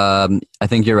 I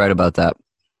think you're right about that.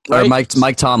 Right? Or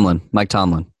Mike Tomlin. Mike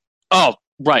Tomlin. Oh,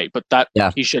 right, but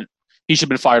he should have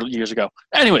been fired years ago.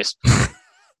 Anyways,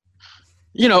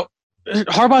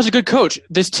 Harbaugh's a good coach.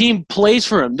 This team plays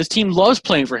for him. This team loves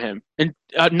playing for him. And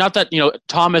not that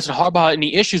Thomas and Harbaugh had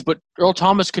any issues, but Earl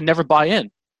Thomas could never buy in.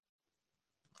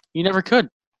 He never could.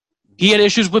 He had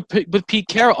issues with Pete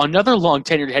Carroll, another long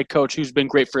tenured head coach who's been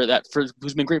great for the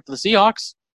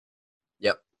Seahawks.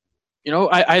 Yep.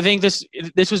 I think this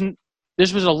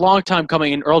was a long time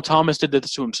coming, and Earl Thomas did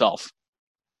this to himself.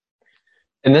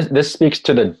 And this speaks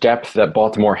to the depth that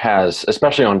Baltimore has,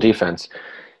 especially on defense.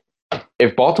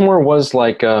 If Baltimore was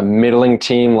like a middling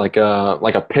team, like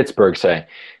a Pittsburgh, say,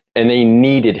 and they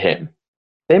needed him,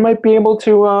 they might be able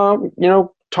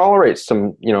to, tolerate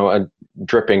some, a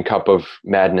dripping cup of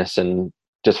madness and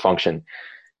dysfunction.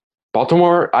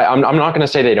 Baltimore, I'm not going to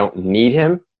say they don't need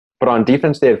him, but on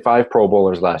defense, they had 5 Pro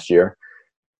Bowlers last year.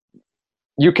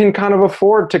 You can kind of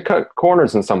afford to cut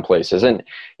corners in some places. And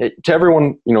to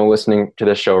everyone, listening to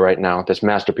this show right now, this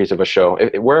masterpiece of a show,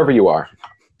 wherever you are,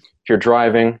 if you're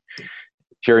driving,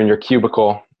 if you're in your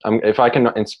cubicle, if I can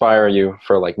inspire you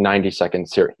for like 90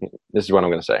 seconds here, this is what I'm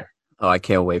going to say. Oh, I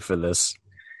can't wait for this.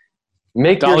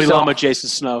 Dalai Lama Jason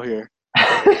Snow here.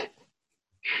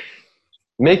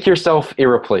 Make yourself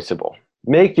irreplaceable.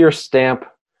 Make your stamp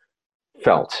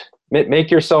felt. Make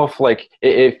yourself like,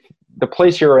 if the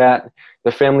place you're at,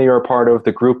 the family you're a part of,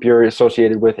 the group you're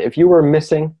associated with, if you were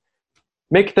missing,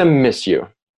 make them miss you,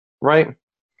 right?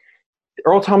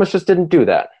 Earl Thomas just didn't do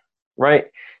that, right?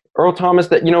 Earl Thomas,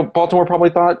 Baltimore probably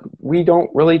thought we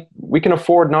can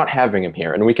afford not having him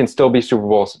here, and we can still be Super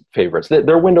Bowl favorites.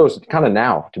 Their window's kind of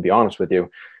now, to be honest with you.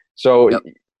 So yep.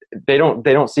 They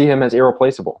don't see him as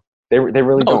irreplaceable. They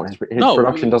really don't. His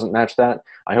production doesn't match that.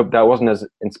 I hope that wasn't as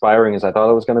inspiring as I thought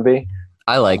it was going to be.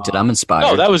 I liked it. I'm inspired.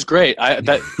 No, that was great.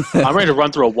 I'm ready to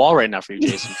run through a wall right now for you,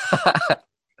 Jason.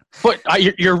 But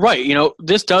you're right.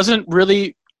 This doesn't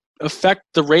really affect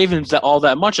the Ravens all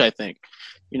that much, I think.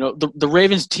 The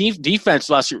Ravens team defense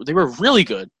last year, they were really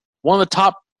good. A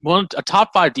top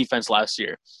 5 defense last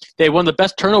year. They had one of the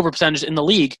best turnover percentages in the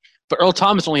league, but Earl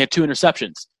Thomas only had 2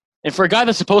 interceptions. And for a guy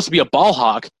that's supposed to be a ball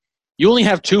hawk, you only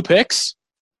have 2 picks?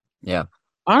 Yeah.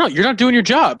 I don't know. You're not doing your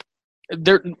job.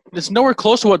 It's nowhere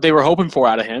close to what they were hoping for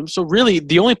out of him. So really,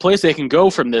 the only place they can go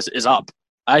from this is up,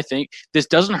 I think. This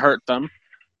doesn't hurt them.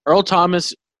 Earl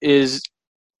Thomas is,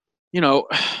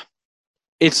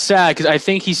 it's sad because I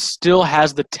think he still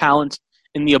has the talent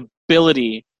and the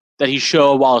ability that he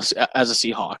showed while as a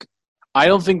Seahawk. I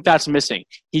don't think that's missing.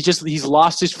 He's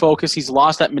lost his focus. He's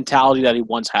lost that mentality that he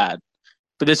once had.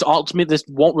 But this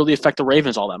won't really affect the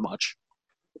Ravens all that much.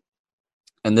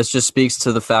 And this just speaks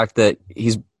to the fact that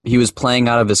he was playing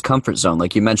out of his comfort zone.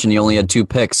 Like you mentioned, he only had 2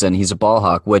 picks and he's a ball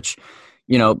hawk, which,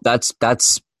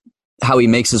 that's how he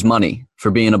makes his money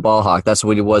for being a ball hawk. That's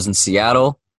what he was in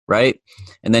Seattle, right?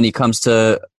 And then he comes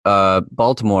to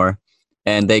Baltimore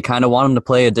and they kind of want him to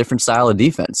play a different style of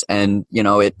defense. And,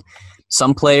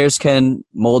 some players can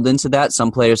mold into that.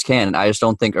 Some players can. And I just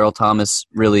don't think Earl Thomas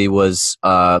really was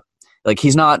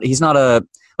he's not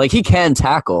he can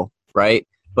tackle, right?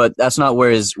 But that's not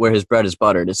where his bread is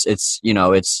buttered. It's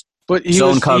but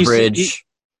zone coverage.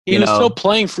 He was still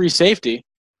playing free safety.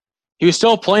 He was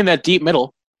still playing that deep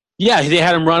middle. Yeah, they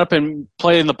had him run up and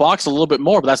play in the box a little bit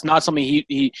more, but that's not something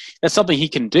that's something he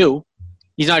can do.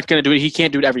 He's not going to do it. He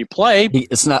can't do it every play.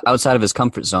 It's not outside of his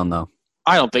comfort zone, though.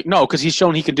 I don't think. No, because he's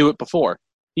shown he can do it before.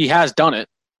 He has done it.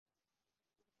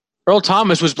 Earl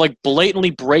Thomas was like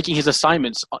blatantly breaking his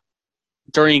assignments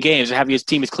during games and having his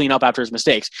teammates clean up after his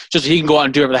mistakes, just so he can go out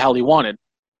and do whatever the hell he wanted.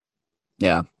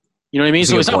 Yeah. You know what I mean?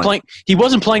 So he's not playing. He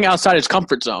wasn't playing outside his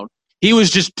comfort zone. He was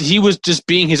just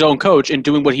being his own coach and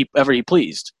doing whatever he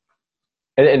pleased.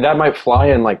 And that might fly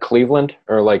in like Cleveland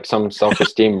or like some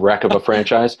self-esteem wreck of a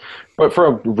franchise, but for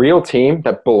a real team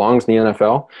that belongs in the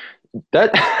NFL,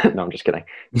 no, I'm just kidding.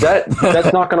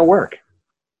 That's not going to work.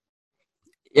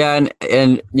 Yeah,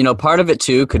 and you know, part of it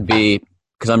too could be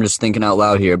because I'm just thinking out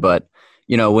loud here, but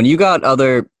you know, when you got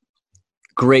other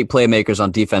great playmakers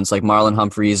on defense like Marlon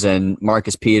Humphreys and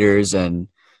Marcus Peters and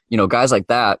you know guys like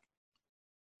that,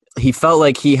 he felt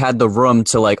like he had the room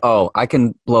to like, oh, I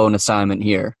can blow an assignment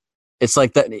here. It's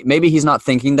like that. Maybe he's not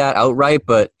thinking that outright,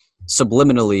 but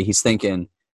subliminally he's thinking,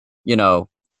 you know,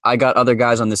 I got other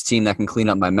guys on this team that can clean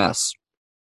up my mess.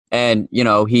 And, you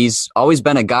know, he's always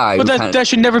been a guy. But that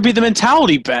should never be the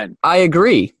mentality, Ben. I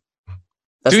agree.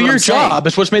 That's do your job.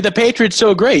 It's what's made the Patriots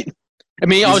so great. I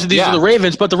mean, obviously these are the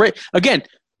Ravens, but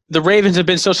the Ravens have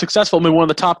been so successful and been one of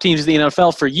the top teams in the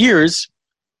NFL for years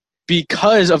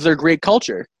because of their great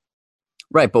culture.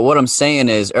 Right, but what I'm saying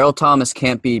is Earl Thomas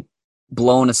can't be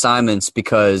blown assignments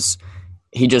because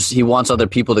he wants other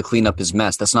people to clean up his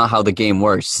mess. That's not how the game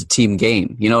works. It's a team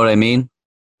game. You know what I mean?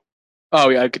 Oh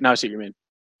yeah, now I see what you mean.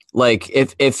 Like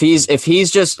if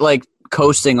he's just like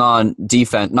coasting on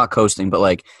defense, not coasting, but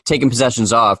like taking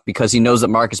possessions off because he knows that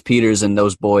Marcus Peters and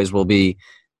those boys will be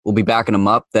backing him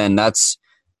up, then that's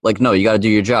like, no, you got to do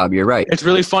your job. You're right. It's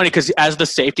really funny because as the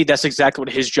safety, that's exactly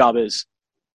what his job is.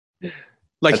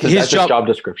 Like that's his job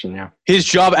description, yeah. His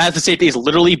job as the safety is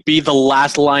literally be the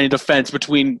last line of defense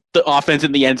between the offense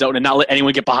and the end zone and not let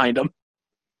anyone get behind him.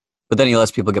 But then he lets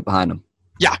people get behind him.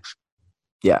 Yeah.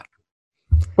 Yeah.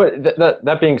 But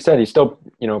that being said, he's still,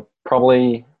 you know,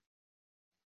 probably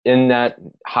in that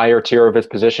higher tier of his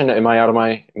position. Am I out of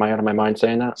my mind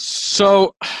saying that?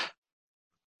 So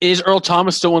is Earl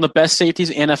Thomas still one of the best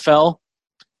safeties in NFL?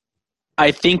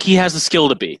 I think he has the skill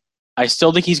to be. I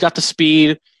still think he's got the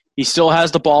speed. He still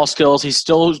has the ball skills. He's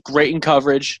still great in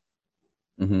coverage.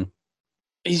 Mm-hmm.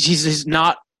 He's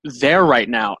not there right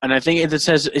now. And I think it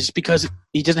says it's because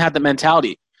he doesn't have the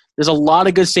mentality. There's a lot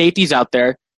of good safeties out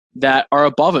there that are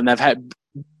above him that have had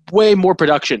way more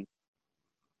production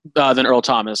than Earl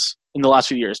Thomas in the last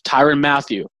few years. Tyrann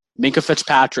Mathieu, Minkah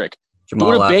Fitzpatrick,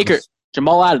 Budda Baker,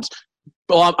 Jamal Adams.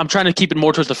 Well, I'm trying to keep it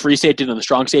more towards the free safety than the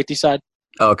strong safety side.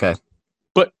 Oh, okay.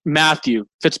 But Mathieu,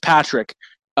 Fitzpatrick,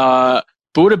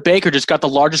 Budda Baker just got the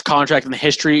largest contract in the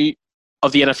history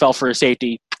of the NFL for a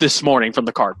safety this morning from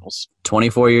the Cardinals.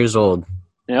 24 years old.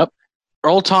 Yep.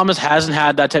 Earl Thomas hasn't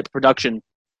had that type of production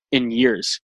in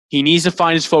years. He needs to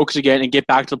find his focus again and get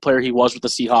back to the player he was with the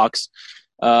Seahawks.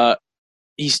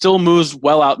 He still moves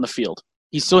well out in the field.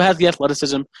 He still has the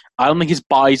athleticism. I don't think his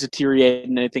body's deteriorated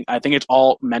in anything. I think it's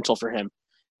all mental for him.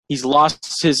 He's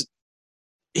lost his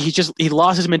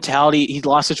mentality. He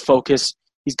lost his focus.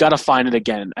 He's got to find it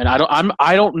again. And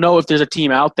I don't know if there's a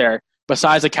team out there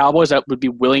besides the Cowboys that would be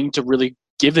willing to really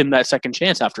give him that second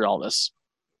chance after all this.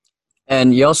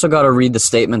 And you also got to read the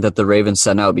statement that the Ravens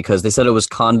sent out because they said it was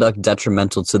conduct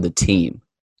detrimental to the team,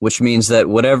 which means that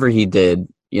whatever he did,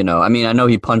 you know, I mean, I know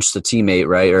he punched a teammate,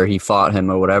 right, or he fought him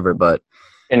or whatever, but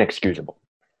inexcusable.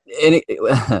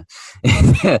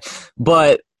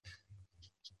 But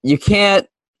you can't.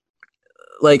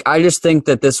 Like, I just think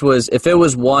that this was, if it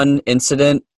was one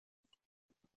incident,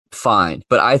 fine.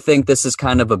 But I think this is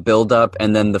kind of a build-up,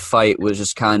 and then the fight was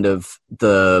just kind of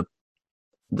the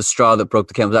straw that broke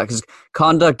the camel's back. Because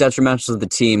conduct detrimental to the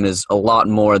team is a lot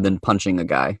more than punching a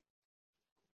guy,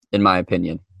 in my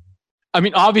opinion. I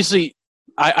mean, obviously,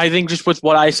 I think just with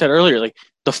what I said earlier, like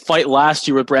the fight last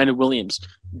year with Brandon Williams,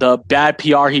 the bad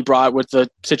PR he brought with the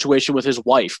situation with his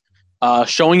wife,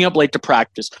 showing up late to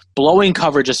practice, blowing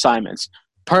coverage assignments,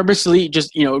 purposely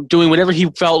just, you know, doing whatever he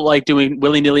felt like doing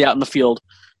willy-nilly out in the field,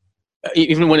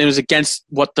 even when it was against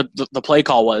what the play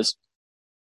call was.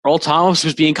 Earl Thomas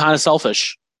was being kind of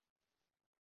selfish.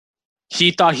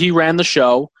 He thought he ran the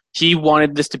show. He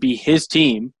wanted this to be his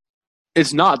team.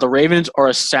 It's not. The Ravens are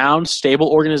a sound, stable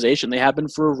organization. They have been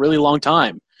for a really long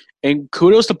time. And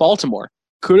kudos to Baltimore.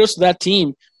 Kudos to that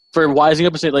team for wising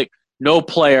up and saying, like, no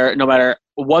player, no matter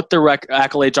what their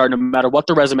accolades are, no matter what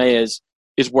their resume is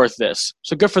worth this.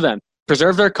 So good for them.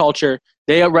 Preserve their culture.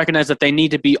 They recognize that they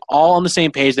need to be all on the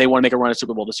same page. They want to make a run at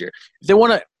Super Bowl this year. If they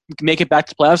want to make it back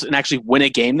to playoffs and actually win a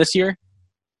game this year,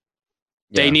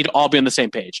 they need to all be on the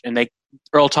same page. And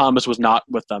Earl Thomas was not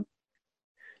with them.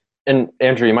 and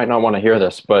Andrew, you might not want to hear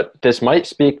this, but this might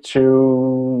speak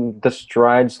to the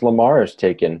strides Lamar has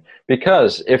taken.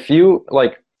 Because if you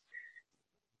like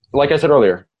I said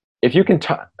earlier, if you can,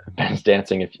 Ben's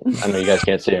dancing. I know you guys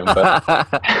can't see him, but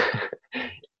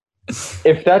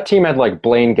if that team had like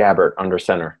Blaine Gabbert under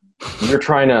center, you're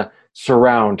trying to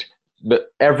surround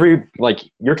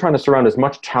you're trying to surround as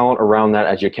much talent around that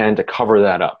as you can to cover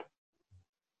that up.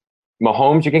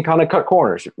 Mahomes, you can kind of cut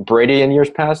corners. Brady, in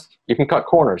years past, you can cut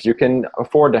corners. You can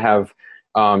afford to have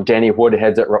Danny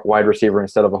Woodheads at wide receiver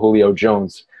instead of a Julio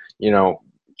Jones,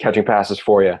 catching passes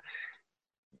for you.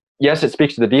 Yes, it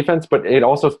speaks to the defense, but it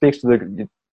also speaks to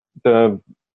the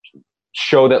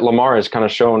show that Lamar has kind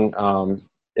of shown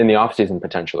in the offseason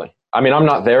potentially. I mean, I'm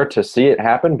not there to see it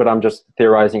happen, but I'm just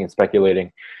theorizing and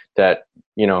speculating that,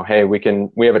 hey,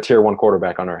 we have a tier 1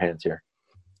 quarterback on our hands here.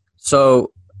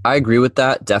 So I agree with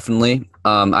that, definitely.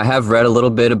 I have read a little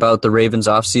bit about the Ravens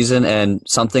offseason, and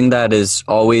something that is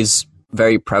always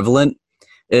very prevalent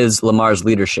is Lamar's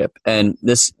leadership. And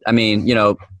this,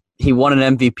 he won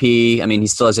an MVP. I mean, he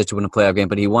still has yet to win a playoff game,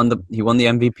 but he won the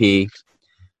MVP.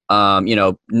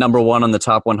 Number 1 on the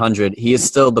top 100. He is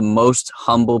still the most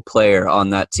humble player on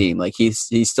that team. Like he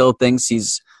still thinks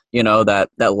he's,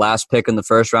 that last pick in the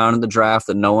first round of the draft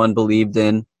that no one believed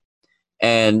in.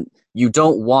 And you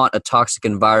don't want a toxic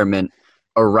environment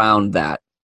around that.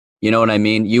 You know what I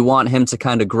mean? You want him to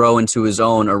kind of grow into his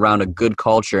own around a good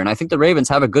culture. And I think the Ravens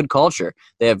have a good culture.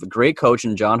 They have a great coach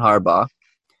in John Harbaugh.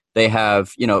 They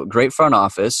have, great front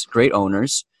office, great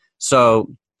owners.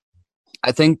 So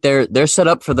I think they're set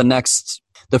up for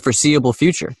the foreseeable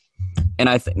future. And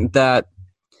I think that,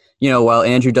 while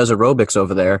Andrew does aerobics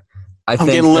over there, I'm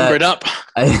getting limbered up.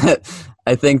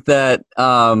 I think that,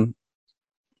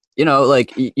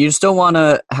 you just don't want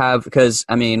to have, because,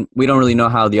 we don't really know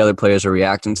how the other players are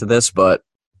reacting to this, but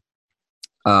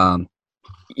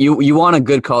you want a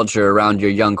good culture around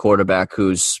your young quarterback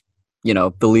who's,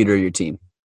 the leader of your team.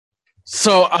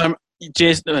 So,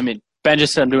 Ben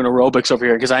just said I'm doing aerobics over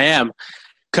here because I am,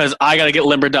 because I got to get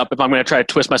limbered up if I'm going to try to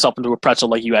twist myself into a pretzel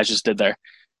like you guys just did there.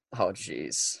 Oh,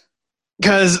 jeez.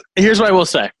 Because here's what I will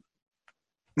say.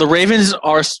 The Ravens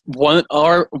are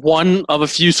one of a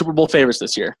few Super Bowl favorites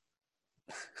this year.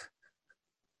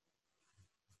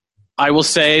 I will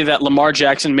say that Lamar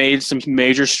Jackson made some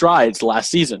major strides last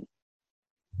season.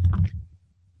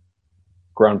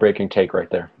 Groundbreaking take right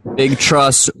there. Big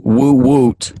trust,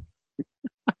 woot.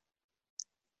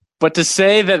 But to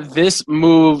say that this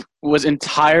move was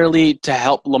entirely to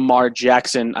help Lamar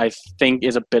Jackson, I think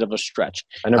is a bit of a stretch.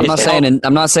 I'm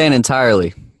not saying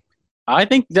entirely. I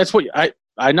think that's what I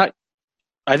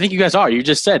think you guys are. You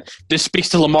just said this speaks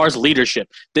to Lamar's leadership.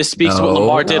 This speaks to what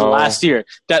Lamar did last year.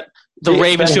 That the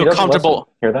Ravens feel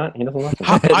comfortable. Hear that? He doesn't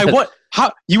listen.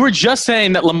 How you were just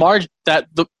saying that that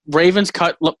the Ravens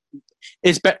cut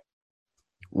is better.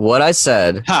 What I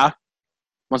said.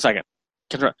 1 second.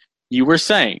 You were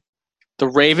saying the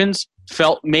Ravens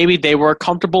felt maybe they were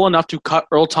comfortable enough to cut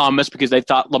Earl Thomas because they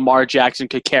thought Lamar Jackson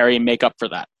could carry and make up for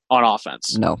that on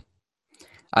offense. No.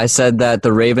 I said that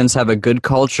the Ravens have a good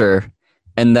culture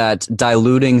and that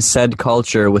diluting said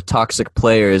culture with toxic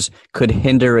players could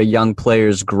hinder a young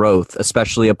player's growth,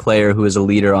 especially a player who is a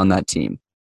leader on that team.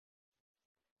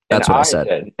 That's what I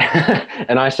said.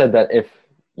 And I said that if,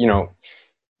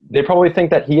 they probably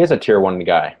think that he is a tier 1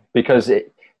 guy because,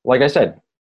 like I said,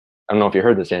 I don't know if you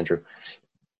heard this, Andrew.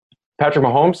 Patrick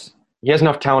Mahomes, he has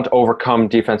enough talent to overcome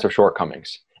defensive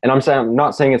shortcomings. And I'm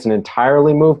not saying it's an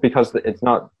entirely move because it's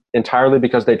not entirely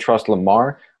because they trust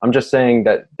Lamar. I'm just saying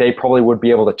that they probably would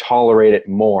be able to tolerate it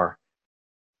more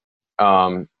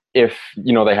if,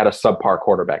 they had a subpar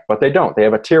quarterback. But they don't. They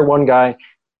have a tier 1 guy,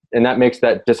 and that makes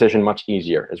that decision much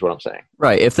easier, is what I'm saying.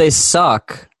 Right. If they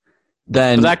suck,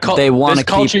 then they want to keep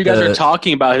this culture you guys are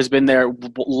talking about has been there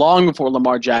long before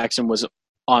Lamar Jackson was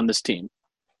on this team.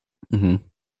 Mm-hmm.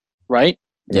 Right?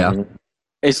 Yeah. Mm-hmm.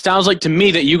 It sounds like to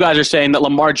me that you guys are saying that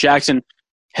Lamar Jackson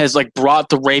has brought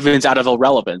the Ravens out of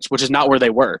irrelevance, which is not where they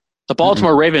were. The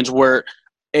Baltimore Ravens were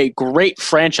a great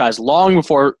franchise long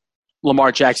before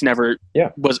Lamar Jackson ever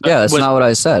was. Yeah, that's not what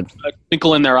I said. A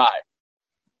twinkle in their eye.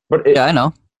 But I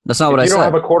know. That's not what I said. If you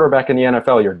don't have a quarterback in the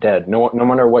NFL, you're dead. No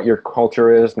matter what your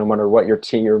culture is, no matter what your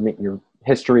team, your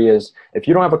history is. If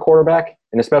you don't have a quarterback,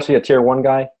 and especially a tier 1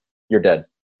 guy, you're dead.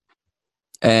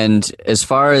 And as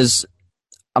far as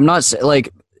I'm not saying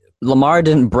Lamar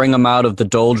didn't bring them out of the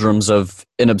doldrums of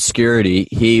in obscurity.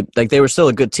 They were still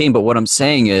a good team, but what I'm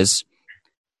saying is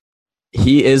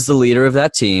he is the leader of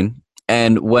that team.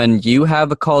 And when you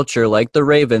have a culture like the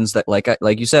Ravens that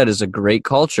like you said is a great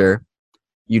culture,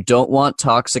 You don't want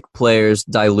toxic players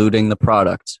diluting the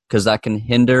product because that can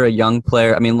hinder a young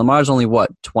player. I mean, Lamar's only,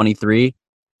 23,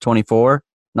 24?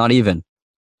 Not even.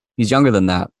 He's younger than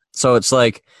that. So it's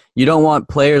like you don't want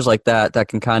players like that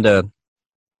can kind of,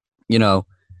 hinder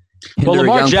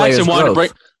Lamar a young Jackson player's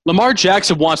growth. Lamar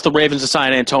Jackson wants the Ravens to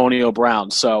sign Antonio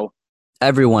Brown, so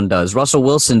Everyone does. Russell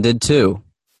Wilson did too.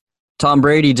 Tom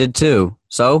Brady did too.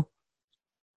 So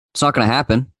it's not going to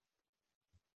happen.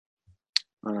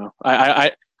 I don't know.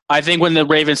 I think when the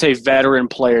Ravens say veteran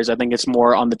players, I think it's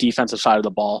more on the defensive side of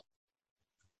the ball.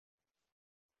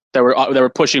 They were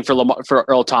pushing for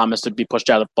Earl Thomas to be pushed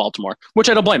out of Baltimore, which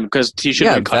I don't blame him because he should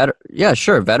have been cut.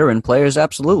 Sure, veteran players,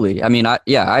 absolutely. I mean, I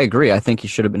agree. I think he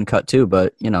should have been cut too,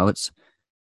 but it's,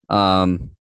 I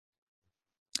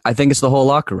think it's the whole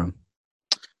locker room.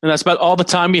 And that's about all the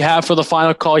time we have for the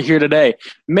final call here today.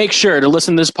 Make sure to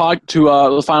listen to this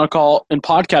the final call in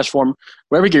podcast form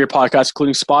wherever you get your podcasts,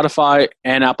 including Spotify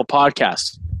and Apple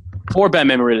Podcasts. For Ben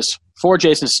Memoritas, for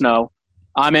Jason Snow,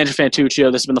 I'm Andrew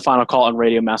Fantuccio. This has been the final call on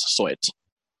Radio Massasoit.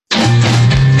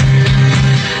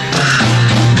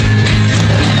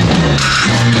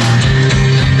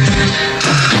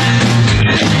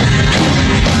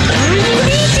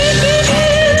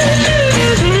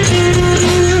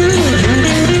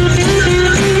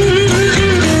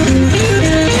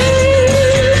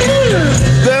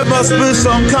 There must be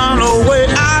some kind of way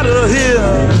out of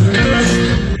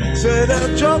here. Say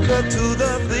the joker to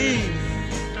the thief.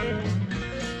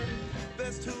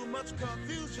 There's too much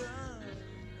confusion.